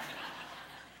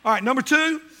 All right, number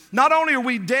 2, not only are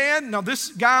we dead, now this,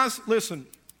 guys, listen,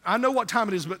 I know what time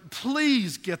it is, but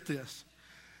please get this.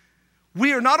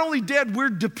 We are not only dead, we're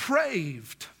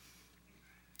depraved.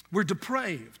 We're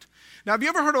depraved. Now, have you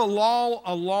ever heard of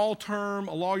a lawyer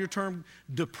term,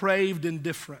 depraved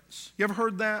indifference? You ever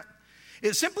heard that?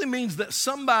 It simply means that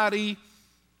somebody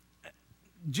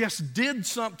just did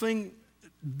something,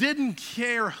 didn't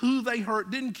care who they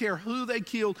hurt, didn't care who they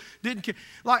killed, didn't care.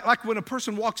 Like when a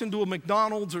person walks into a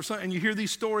McDonald's or something, and you hear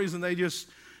these stories and they just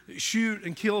shoot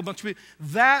and kill a bunch of people.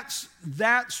 That's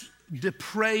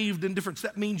depraved indifference.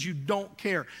 That means you don't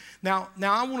care. Now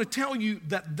I want to tell you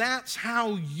that that's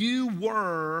how you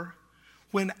were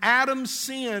when Adam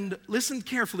sinned. Listen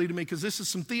carefully to me, because this is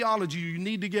some theology you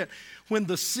need to get. When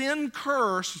the sin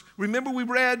curse, remember we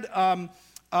read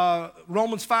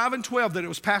Romans 5 and 12, that it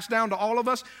was passed down to all of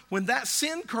us. When that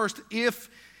sin curse,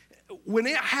 when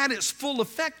it had its full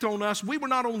effect on us, we were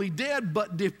not only dead,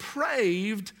 but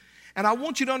depraved. And I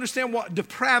want you to understand what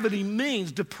depravity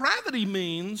means. Depravity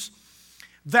means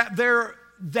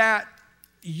that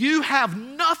you have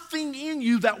nothing in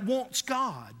you that wants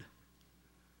God.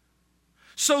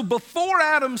 So before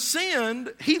Adam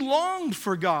sinned, he longed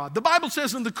for God. The Bible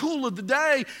says in the cool of the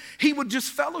day, he would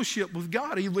just fellowship with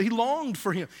God. He longed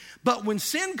for him. But when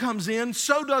sin comes in,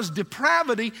 so does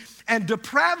depravity. And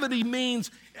depravity means,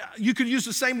 you could use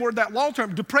the same word, that law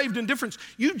term, depraved indifference.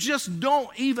 You just don't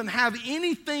even have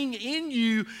anything in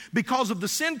you because of the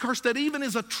sin curse that even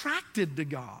is attracted to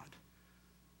God.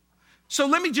 So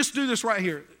let me just do this right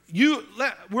here.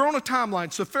 We're on a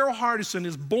timeline. So Farrell Hardison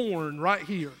is born right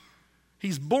here.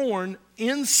 He's born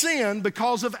in sin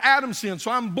because of Adam's sin.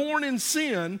 So I'm born in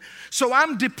sin, so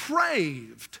I'm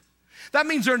depraved. That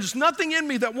means there's nothing in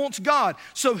me that wants God.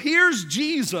 So here's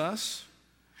Jesus,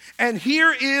 and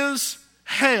here is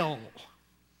hell.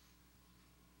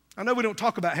 I know we don't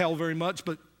talk about hell very much,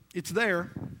 but it's there.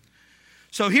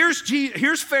 So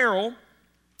here's Farrell.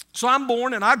 So I'm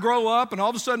born and I grow up, and all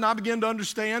of a sudden I begin to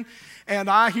understand, and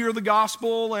I hear the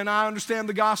gospel and I understand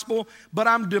the gospel, but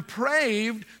I'm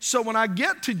depraved. So when I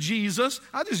get to Jesus,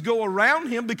 I just go around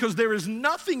him because there is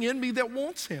nothing in me that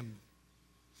wants him.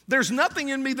 There's nothing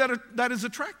in me that is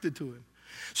attracted to him.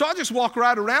 So I just walk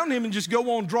right around him and just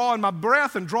go on drawing my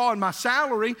breath and drawing my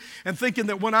salary and thinking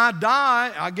that when I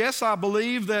die, I guess I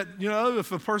believe that,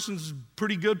 if a person's a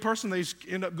pretty good person, they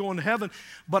end up going to heaven.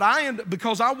 But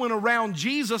because I went around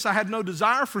Jesus, I had no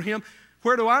desire for him.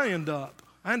 Where do I end up?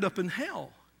 I end up in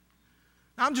hell.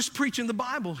 I'm just preaching the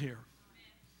Bible here.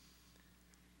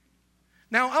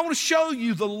 Now, I want to show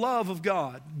you the love of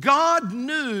God. God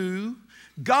knew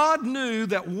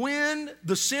that when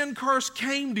the sin curse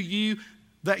came to you,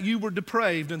 that you were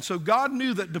depraved. And so God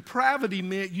knew that depravity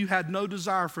meant you had no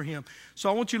desire for him. So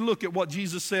I want you to look at what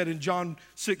Jesus said in John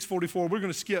 6:44. We're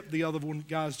going to skip the other one,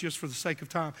 guys, just for the sake of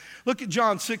time. Look at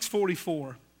John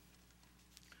 6:44.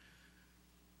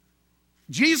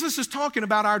 Jesus is talking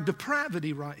about our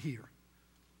depravity right here.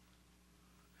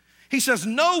 He says,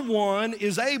 no one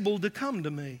is able to come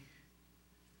to me.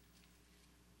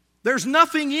 There's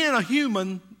nothing in a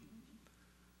human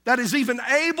that is even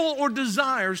able or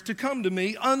desires to come to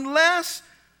me unless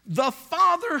the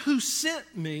Father who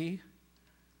sent me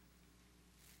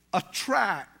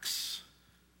attracts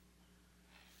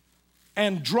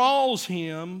and draws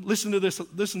him, listen to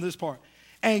this part,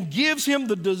 and gives him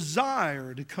the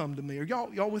desire to come to me. Are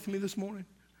y'all with me this morning?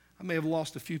 I may have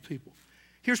lost a few people.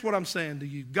 Here's what I'm saying to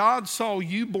you. God saw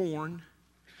you born.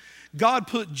 God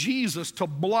put Jesus to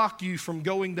block you from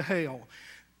going to hell.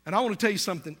 And I want to tell you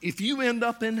something. If you end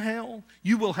up in hell,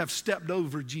 you will have stepped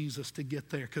over Jesus to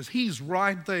get there, because he's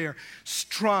right there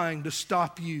trying to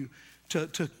stop you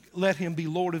to let him be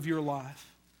Lord of your life.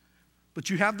 But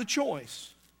you have the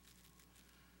choice.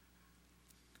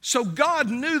 So God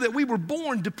knew that we were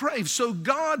born depraved. So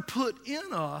God put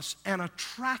in us an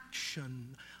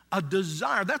attraction, a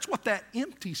desire. That's what that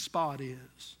empty spot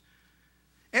is.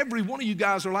 Every one of you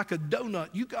guys are like a donut.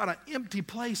 You got an empty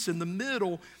place in the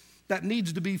middle that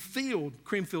needs to be filled.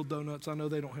 Cream-filled donuts, I know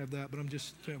they don't have that, but I'm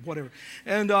just saying, whatever.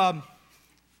 And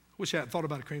wish I hadn't thought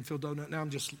about a cream-filled donut. Now I'm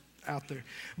just out there.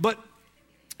 But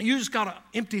you just got an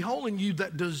empty hole in you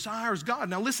that desires God.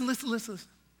 Now listen.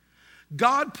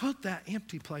 God put that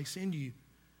empty place in you.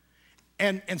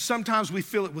 And sometimes we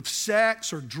fill it with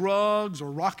sex or drugs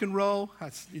or rock and roll.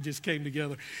 It just came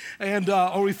together. And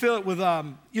or we fill it with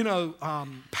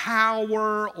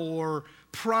power or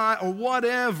pride or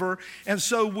whatever. And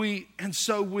so we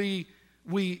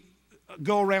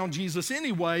go around Jesus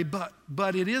anyway, but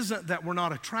it isn't that we're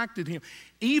not attracted to him.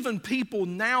 Even people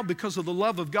now, because of the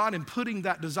love of God and putting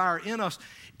that desire in us,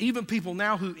 even people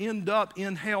now who end up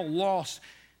in hell lost,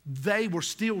 they were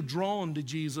still drawn to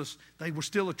Jesus. They were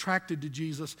still attracted to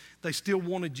Jesus. They still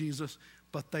wanted Jesus,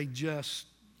 but they just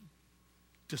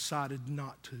decided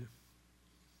not to.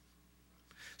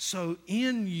 So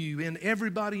in you, in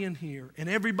everybody in here, and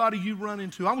everybody you run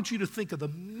into, I want you to think of the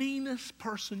meanest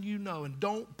person you know, and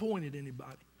don't point at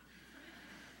anybody.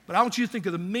 But I want you to think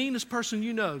of the meanest person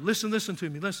you know. Listen to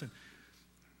me, listen.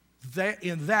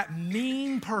 In that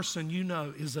mean person you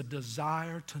know is a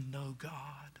desire to know God.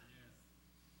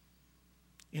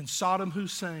 In Saddam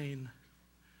Hussein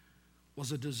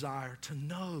was a desire to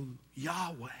know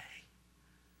Yahweh.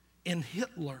 In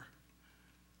Hitler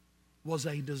was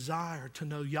a desire to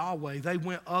know Yahweh. They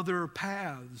went other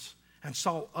paths and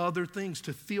saw other things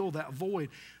to fill that void,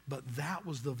 but that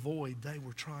was the void they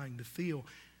were trying to fill.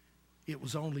 It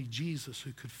was only Jesus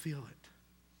who could fill it.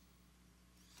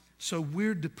 So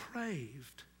we're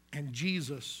depraved, and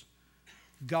Jesus,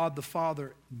 God the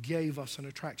Father, gave us an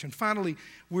attraction. Finally,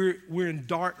 we're in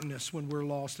darkness when we're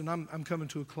lost, and I'm coming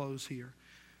to a close here.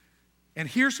 And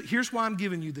here's why I'm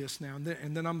giving you this now,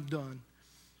 and then I'm done.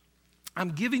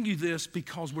 I'm giving you this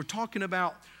because we're talking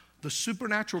about the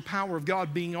supernatural power of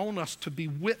God being on us to be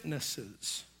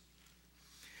witnesses.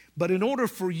 But in order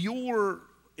for your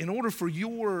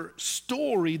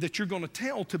story that you're going to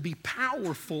tell to be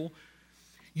powerful,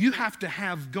 you have to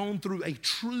have gone through a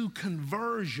true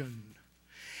conversion.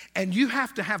 And you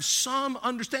have to have some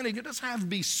understanding. It doesn't have to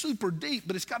be super deep,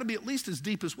 but it's got to be at least as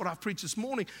deep as what I've preached this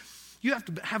morning. You have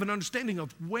to have an understanding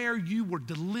of where you were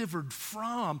delivered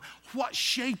from, what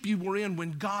shape you were in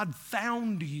when God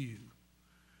found you.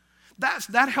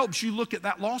 That helps you look at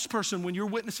that lost person when you're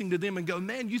witnessing to them and go,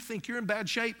 man, you think you're in bad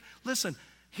shape? Listen,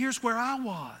 here's where I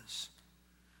was.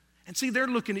 And see, they're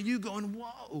looking at you going,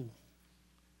 whoa.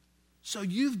 So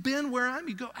you've been where I'm?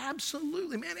 You go,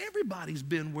 absolutely, man, everybody's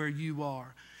been where you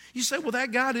are. You say, well,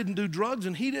 that guy didn't do drugs,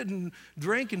 and he didn't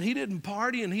drink, and he didn't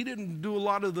party, and he didn't do a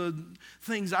lot of the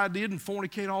things I did and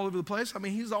fornicate all over the place. I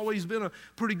mean, he's always been a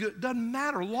pretty good, doesn't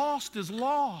matter. Lost is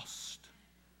lost.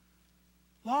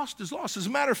 Lost is lost. As a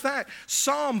matter of fact,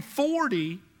 Psalm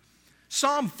 40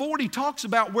 talks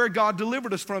about where God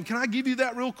delivered us from. Can I give you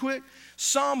that real quick?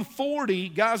 Psalm 40,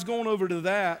 guys, going over to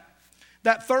that.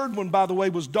 That third one, by the way,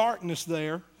 was darkness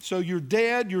there. So you're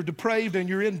dead, you're depraved, and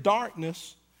you're in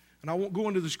darkness. And I won't go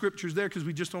into the scriptures there because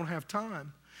we just don't have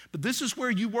time. But this is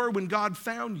where you were when God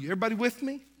found you. Everybody with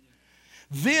me?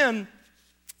 Then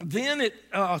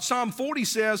Psalm 40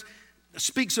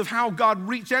 speaks of how God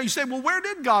reached out. You say, well, where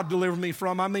did God deliver me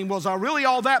from? I mean, was I really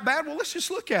all that bad? Well, let's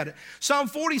just look at it. Psalm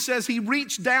 40 says he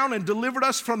reached down and delivered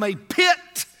us from a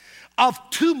pit of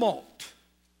tumult,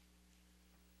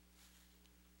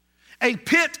 a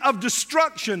pit of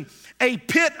destruction, a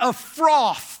pit of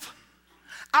froth.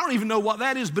 I don't even know what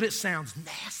that is, but it sounds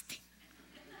nasty.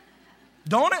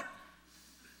 Don't it?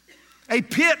 A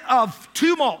pit of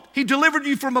tumult. He delivered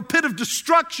you from a pit of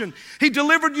destruction. He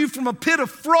delivered you from a pit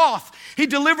of froth. He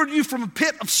delivered you from a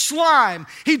pit of slime.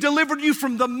 He delivered you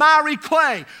from the miry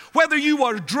clay. Whether you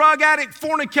were a drug addict,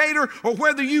 fornicator, or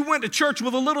whether you went to church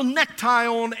with a little necktie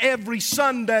on every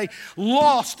Sunday,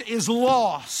 lost is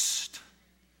lost.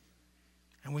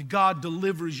 And when God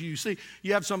delivers you, see,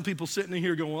 you have some people sitting in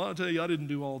here going, well, I'll tell you, I didn't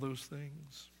do all those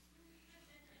things.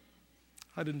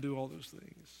 I didn't do all those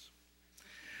things.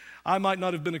 I might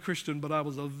not have been a Christian, but I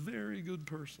was a very good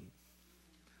person.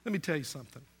 Let me tell you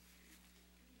something.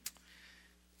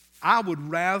 I would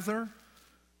rather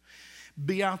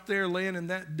be out there laying in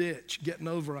that ditch, getting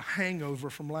over a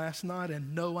hangover from last night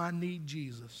and know I need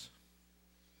Jesus,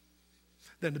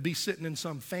 than to be sitting in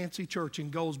some fancy church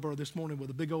in Goldsboro this morning with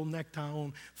a big old necktie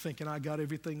on thinking I got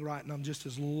everything right and I'm just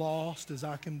as lost as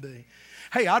I can be.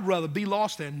 Hey, I'd rather be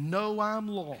lost and know I'm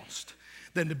lost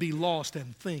than to be lost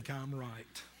and think I'm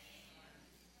right.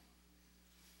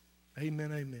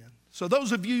 Amen, amen. So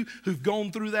those of you who've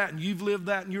gone through that and you've lived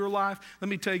that in your life, let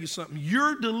me tell you something.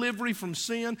 Your delivery from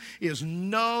sin is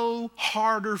no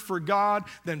harder for God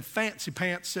than fancy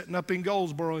pants sitting up in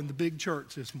Goldsboro in the big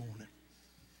church this morning.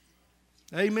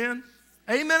 Amen?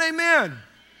 Amen, amen.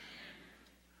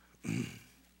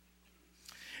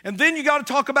 And then you got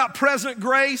to talk about present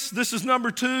grace. This is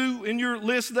number 2 in your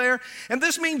list there. And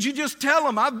this means you just tell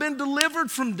them, I've been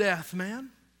delivered from death, man.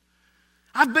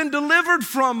 I've been delivered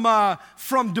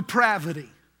from depravity.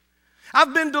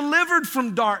 I've been delivered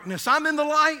from darkness. I'm in the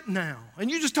light now. And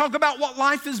you just talk about what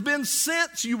life has been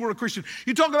since you were a Christian.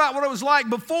 You talk about what it was like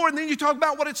before, and then you talk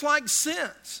about what it's like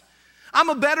since. I'm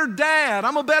a better dad.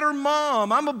 I'm a better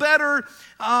mom. I'm a better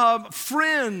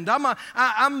friend.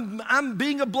 I'm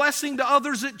being a blessing to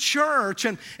others at church.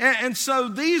 And so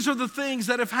these are the things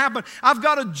that have happened. I've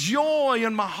got a joy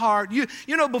in my heart. You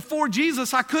know, before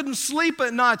Jesus, I couldn't sleep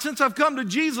at night. Since I've come to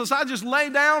Jesus, I just lay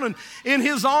down and in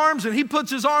His arms, and He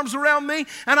puts His arms around me,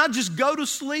 and I just go to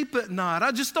sleep at night.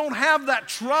 I just don't have that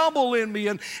trouble in me,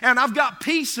 and I've got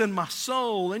peace in my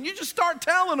soul. And you just start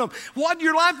telling them what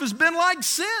your life has been like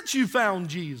since you found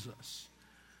Jesus.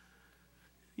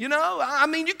 You know, I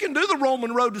mean, you can do the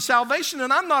Roman road to salvation,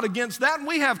 and I'm not against that. And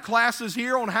we have classes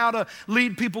here on how to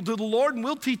lead people to the Lord, and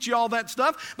we'll teach you all that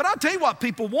stuff. But I'll tell you what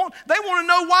people want. They want to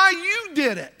know why you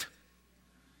did it.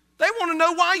 They want to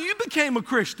know why you became a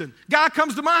Christian. Guy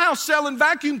comes to my house selling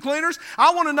vacuum cleaners.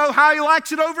 I want to know how he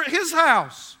likes it over at his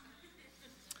house.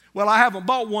 Well, I haven't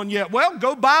bought one yet. Well,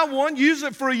 go buy one, use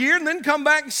it for a year, and then come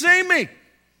back and see me.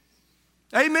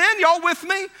 Amen? Y'all with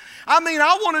me? I mean,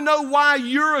 I want to know why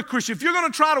you're a Christian. If you're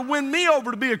going to try to win me over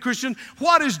to be a Christian,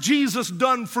 what has Jesus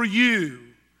done for you?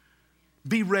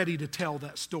 Be ready to tell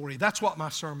that story. That's what my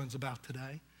sermon's about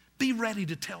today. Be ready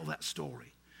to tell that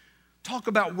story. Talk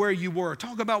about where you were.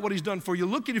 Talk about what He's done for you.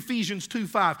 Look at Ephesians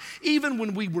 2:5. Even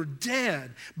when we were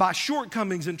dead by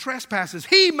shortcomings and trespasses,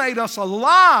 He made us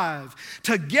alive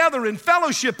together in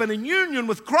fellowship and in union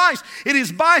with Christ. It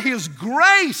is by His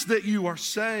grace that you are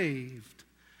saved.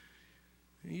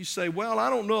 You say, well, I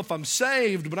don't know if I'm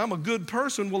saved, but I'm a good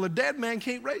person. Well, a dead man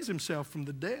can't raise himself from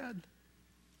the dead.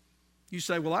 You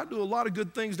say, well, I do a lot of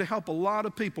good things to help a lot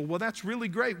of people. Well, that's really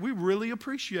great. We really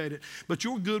appreciate it. But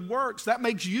your good works, that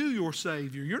makes you your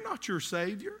Savior. You're not your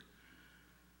Savior.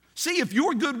 See, if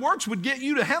your good works would get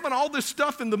you to heaven, all this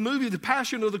stuff in the movie, The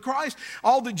Passion of the Christ,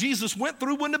 all that Jesus went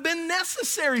through wouldn't have been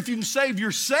necessary if you can save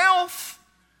yourself.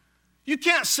 You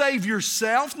can't save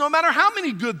yourself no matter how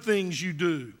many good things you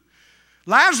do.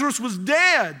 Lazarus was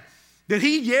dead. Did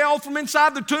he yell from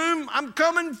inside the tomb, I'm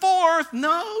coming forth?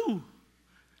 No.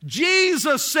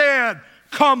 Jesus said,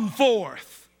 come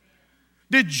forth.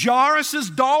 Did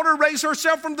Jairus' daughter raise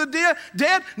herself from the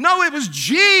dead? No, it was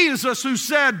Jesus who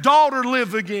said, daughter,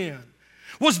 live again.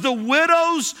 Was the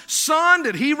widow's son,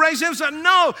 did he raise himself?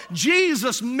 No,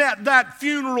 Jesus met that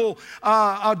funeral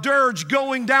dirge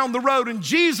going down the road, and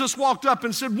Jesus walked up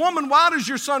and said, woman, why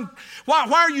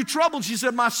are you troubled? She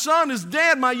said, my son is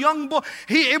dead, my young boy.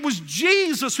 It was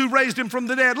Jesus who raised him from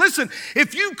the dead. Listen,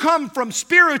 if you come from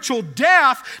spiritual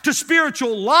death to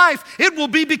spiritual life, it will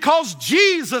be because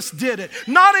Jesus did it.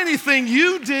 Not anything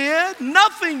you did,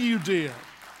 nothing you did.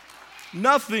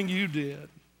 Nothing you did.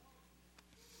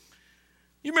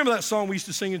 You remember that song we used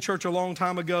to sing in church a long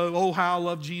time ago? Oh, how I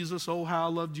love Jesus. Oh, how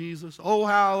I love Jesus. Oh,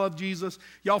 how I love Jesus.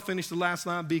 Y'all finished the last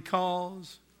line,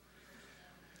 because.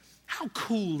 How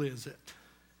cool is it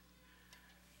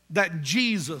that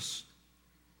Jesus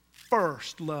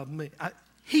first loved me?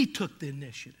 He took the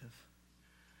initiative.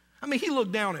 I mean, He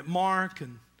looked down at Mark,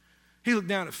 and He looked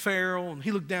down at Farrell, and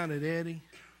He looked down at Eddie.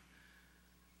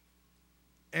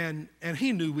 And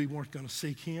He knew we weren't going to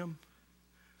seek Him.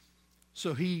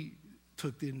 So He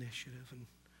took the initiative and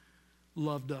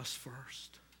loved us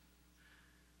first.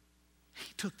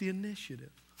 He took the initiative.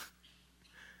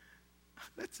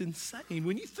 That's insane.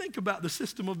 When you think about the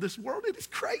system of this world, it is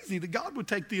crazy that God would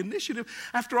take the initiative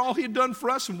after all He had done for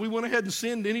us, and we went ahead and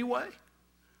sinned anyway.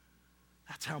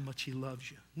 That's how much He loves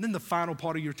you. And then the final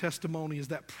part of your testimony is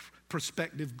that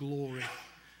prospective glory.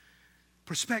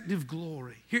 Prospective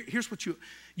glory. Here's what you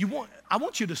want. I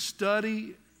want you to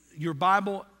study your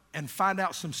Bible and find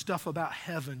out some stuff about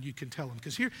heaven you can tell them.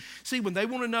 Because here, see, when they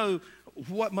want to know,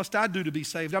 what must I do to be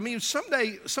saved? I mean,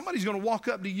 someday somebody's going to walk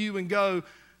up to you and go,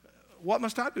 what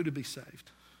must I do to be saved?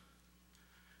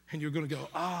 And you're going to go,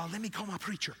 oh, let me call my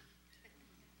preacher.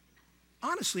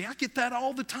 Honestly, I get that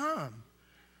all the time.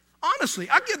 Honestly,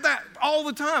 I get that all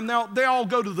the time. Now, they all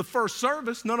go to the first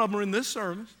service. None of them are in this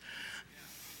service.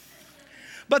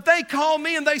 But they call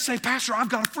me and they say, Pastor, I've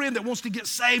got a friend that wants to get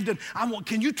saved, and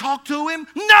can you talk to him?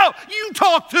 No, you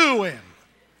talk to him.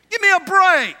 Give me a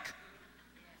break.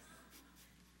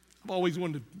 I've always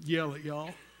wanted to yell at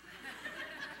y'all.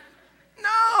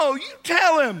 No, you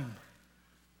tell him.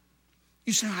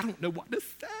 You say, I don't know what to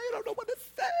say. I don't know what to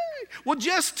say. Well,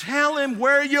 just tell him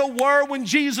where you were when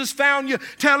Jesus found you.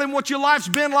 Tell him what your life's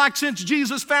been like since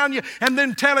Jesus found you, and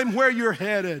then tell him where you're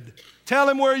headed. Tell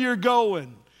him where you're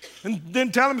going. And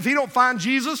then tell him if he don't find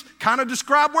Jesus, kind of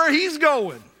describe where he's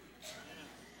going.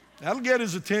 That'll get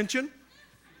his attention.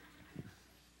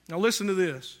 Now listen to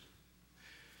this.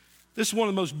 This is one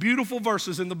of the most beautiful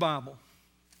verses in the Bible.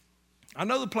 I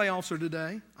know the playoffs are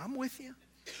today. I'm with you.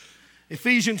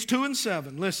 Ephesians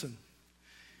 2:7. Listen.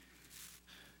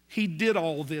 He did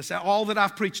all this, all that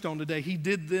I've preached on today. He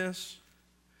did this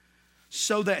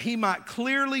so that he might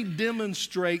clearly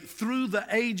demonstrate through the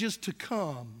ages to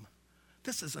come.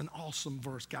 This is an awesome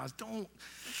verse, guys.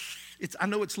 I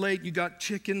know it's late, you got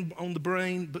chicken on the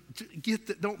brain, but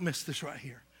don't miss this right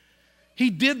here. He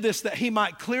did this that he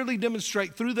might clearly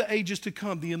demonstrate through the ages to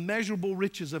come the immeasurable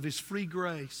riches of his free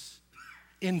grace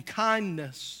in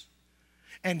kindness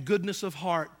and goodness of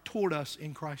heart toward us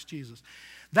in Christ Jesus.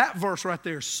 That verse right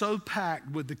there is so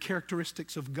packed with the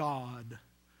characteristics of God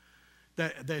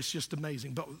that's just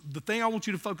amazing. But the thing I want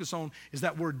you to focus on is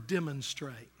that word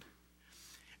demonstrate.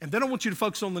 And then I want you to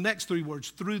focus on the next three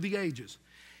words, through the ages.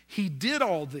 He did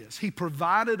all this. He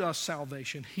provided us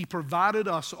salvation. He provided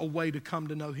us a way to come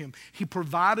to know him. He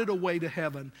provided a way to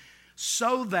heaven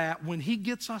so that when he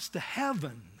gets us to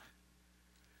heaven,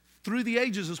 through the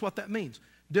ages is what that means.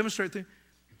 Demonstrate.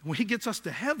 When he gets us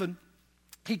to heaven,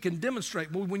 he can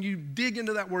demonstrate. Well, when you dig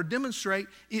into that word demonstrate,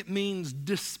 it means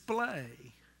display.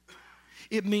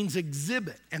 It means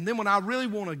exhibit. And then when I really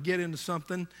want to get into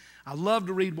something, I love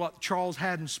to read what Charles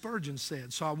Haddon Spurgeon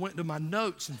said. So I went to my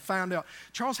notes and found out.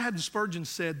 Charles Haddon Spurgeon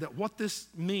said that what this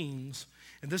means,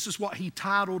 and this is what he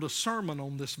titled a sermon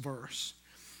on this verse,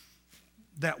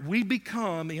 that we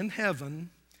become in heaven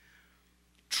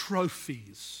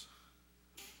trophies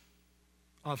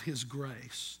of his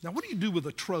grace. Now, what do you do with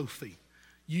a trophy?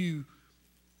 You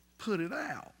put it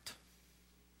out.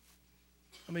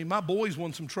 I mean, my boys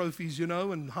won some trophies,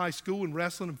 in high school and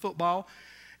wrestling and football,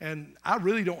 and I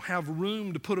really don't have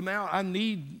room to put them out. I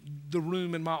need the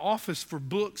room in my office for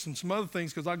books and some other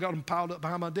things because I got them piled up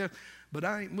behind my desk, but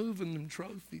I ain't moving them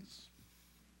trophies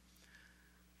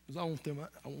because I want them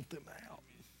out.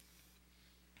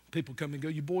 People come and go,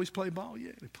 you boys play ball?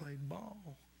 Yeah, they played ball.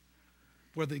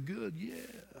 Were they good? Yeah.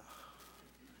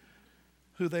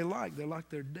 Who they like? They like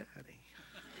their daddy.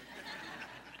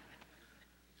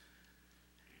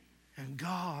 And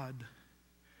God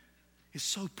is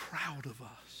so proud of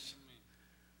us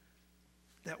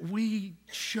that we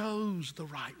chose the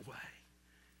right way.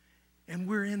 And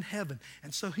we're in heaven.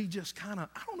 And so he just I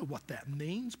don't know what that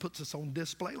means, puts us on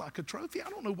display like a trophy. I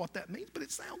don't know what that means, but it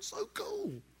sounds so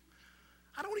cool.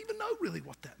 I don't even know really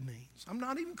what that means. I'm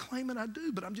not even claiming I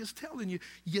do, but I'm just telling you,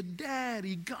 your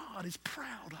daddy, God, is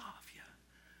proud of you.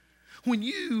 When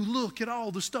you look at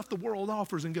all the stuff the world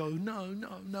offers and go, no,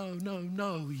 no, no, no,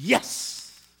 no,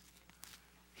 yes,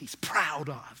 he's proud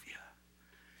of you.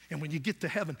 And when you get to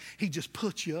heaven, he just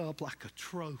puts you up like a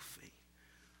trophy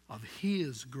of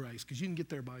his grace, because you didn't get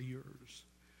there by yours.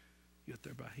 You get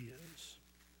there by his.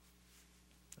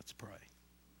 Let's pray.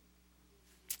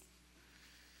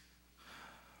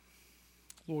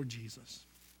 Lord Jesus,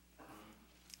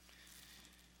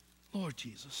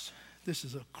 this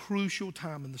is a crucial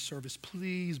time in the service.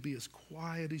 Please be as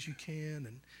quiet as you can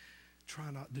and try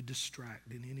not to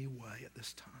distract in any way at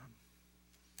this time.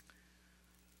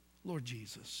 Lord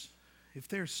Jesus, if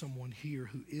there's someone here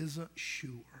who isn't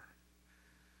sure,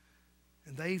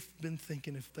 and they've been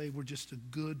thinking if they were just a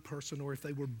good person or if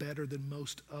they were better than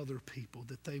most other people,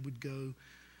 that they would go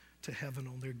to heaven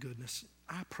on their goodness,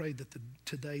 I pray that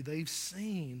today they've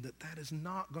seen that is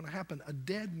not going to happen. A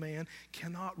dead man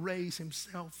cannot raise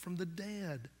himself from the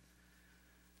dead.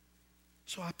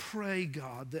 So I pray,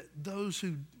 God, that those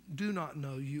who do not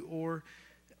know you,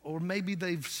 or maybe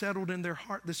they've settled in their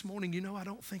heart this morning, I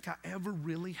don't think I ever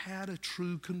really had a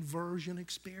true conversion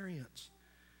experience.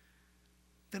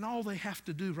 Then all they have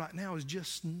to do right now is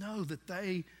just know that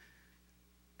they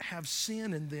have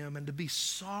sin in them and to be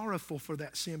sorrowful for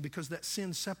that sin, because that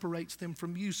sin separates them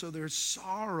from you. So there's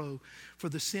sorrow for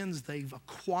the sins they've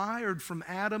acquired from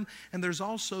Adam, and there's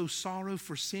also sorrow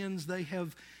for sins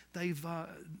they've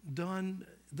done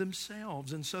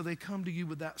themselves. And so they come to you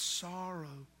with that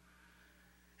sorrow.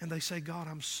 And they say, God,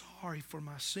 I'm sorry for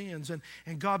my sins.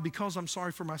 And God, because I'm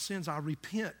sorry for my sins, I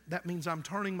repent. That means I'm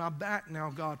turning my back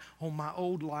now, God, on my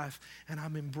old life, and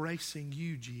I'm embracing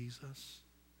you, Jesus.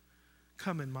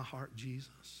 Come in my heart,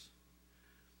 Jesus.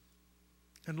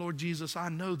 And Lord Jesus, I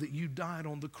know that you died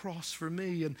on the cross for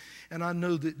me, and I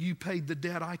know that you paid the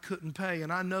debt I couldn't pay,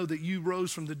 and I know that you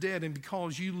rose from the dead, and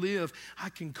because you live, I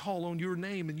can call on your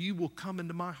name and you will come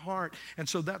into my heart. And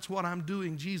so that's what I'm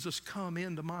doing. Jesus, come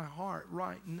into my heart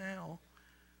right now.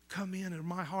 Come into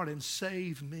my heart and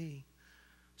save me.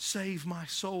 Save my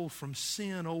soul from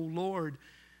sin, oh Lord.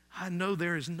 I know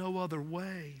there is no other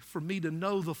way for me to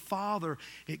know the Father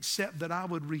except that I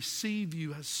would receive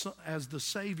you as the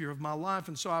Savior of my life.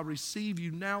 And so I receive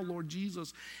you now, Lord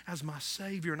Jesus, as my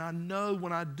Savior. And I know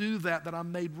when I do that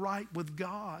I'm made right with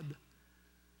God.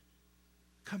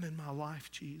 Come in my life,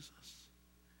 Jesus.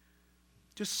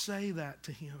 Just say that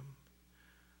to him.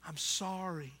 I'm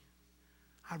sorry.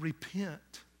 I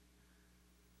repent.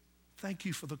 Thank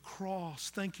you for the cross.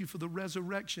 Thank you for the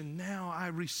resurrection. Now I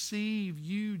receive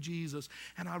you, Jesus,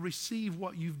 and I receive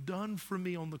what you've done for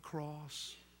me on the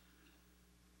cross.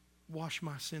 Wash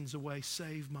my sins away.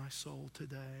 Save my soul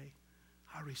today.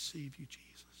 I receive you,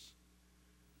 Jesus.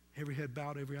 Every head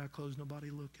bowed, every eye closed, nobody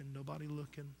looking, nobody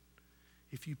looking.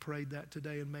 If you prayed that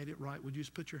today and made it right, would you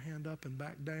just put your hand up and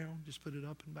back down? Just put it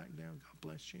up and back down. God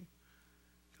bless you.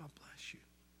 God bless you.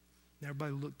 Now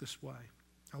everybody look this way.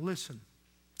 Now listen.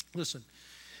 Listen.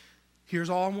 Here's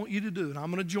all I want you to do, and I'm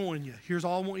going to join you. Here's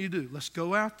all I want you to do. Let's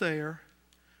go out there.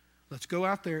 Let's go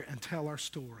out there and tell our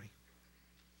story.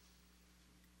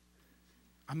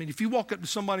 I mean, if you walk up to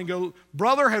somebody and go,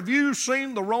 brother, have you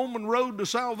seen the Roman road to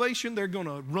salvation? They're going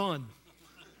to run.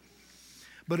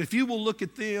 But if you will look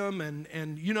at them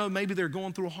and you know, maybe they're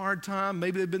going through a hard time.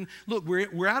 Maybe they've been, look,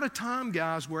 we're out of time,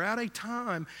 guys. We're at a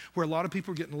time where a lot of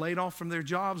people are getting laid off from their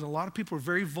jobs. And a lot of people are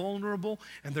very vulnerable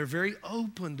and they're very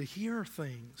open to hear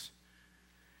things.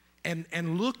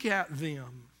 And look at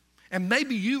them. And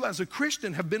maybe you as a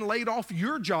Christian have been laid off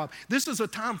your job. This is a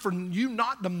time for you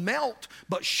not to melt,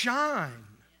 but shine.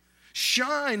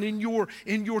 Shine in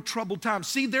your troubled times.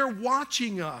 See, they're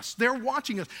watching us. They're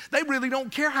watching us. They really don't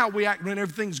care how we act when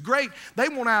everything's great. They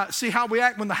want to see how we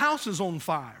act when the house is on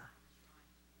fire.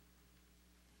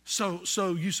 So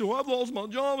you say, well, I've lost my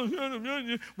job.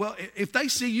 Well, if they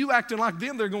see you acting like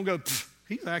them, they're going to go,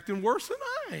 he's acting worse than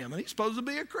I am. And he's supposed to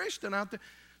be a Christian out there.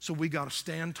 So we got to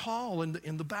stand tall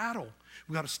in the battle.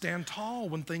 We got to stand tall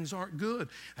when things aren't good.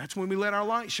 That's when we let our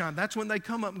light shine. That's when they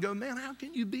come up and go, man, how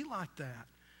can you be like that?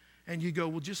 And you go,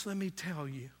 well, just let me tell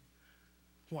you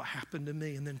what happened to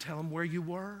me. And then tell them where you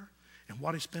were and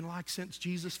what it's been like since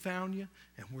Jesus found you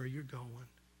and where you're going.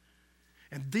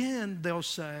 And then they'll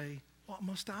say, what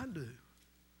must I do?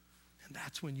 And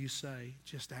that's when you say,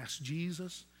 just ask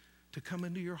Jesus to come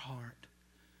into your heart.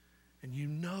 And you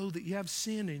know that you have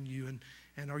sin in you.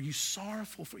 And are you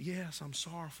sorrowful for, yes, I'm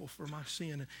sorrowful for my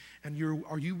sin. And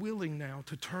are you willing now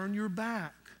to turn your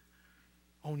back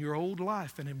on your old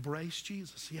life and embrace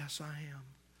Jesus? Yes, I am.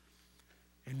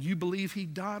 And you believe he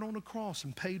died on the cross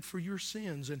and paid for your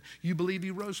sins, and you believe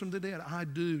he rose from the dead? I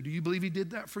do. Do you believe he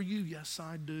did that for you? Yes,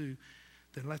 I do.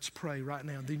 Then let's pray right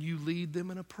now. Then you lead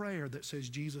them in a prayer that says,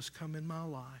 Jesus, come in my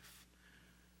life.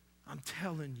 I'm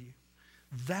telling you,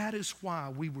 that is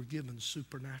why we were given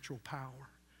supernatural power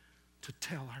to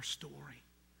tell our story.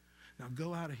 Now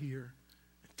go out of here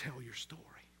and tell your story.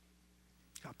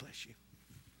 God bless you.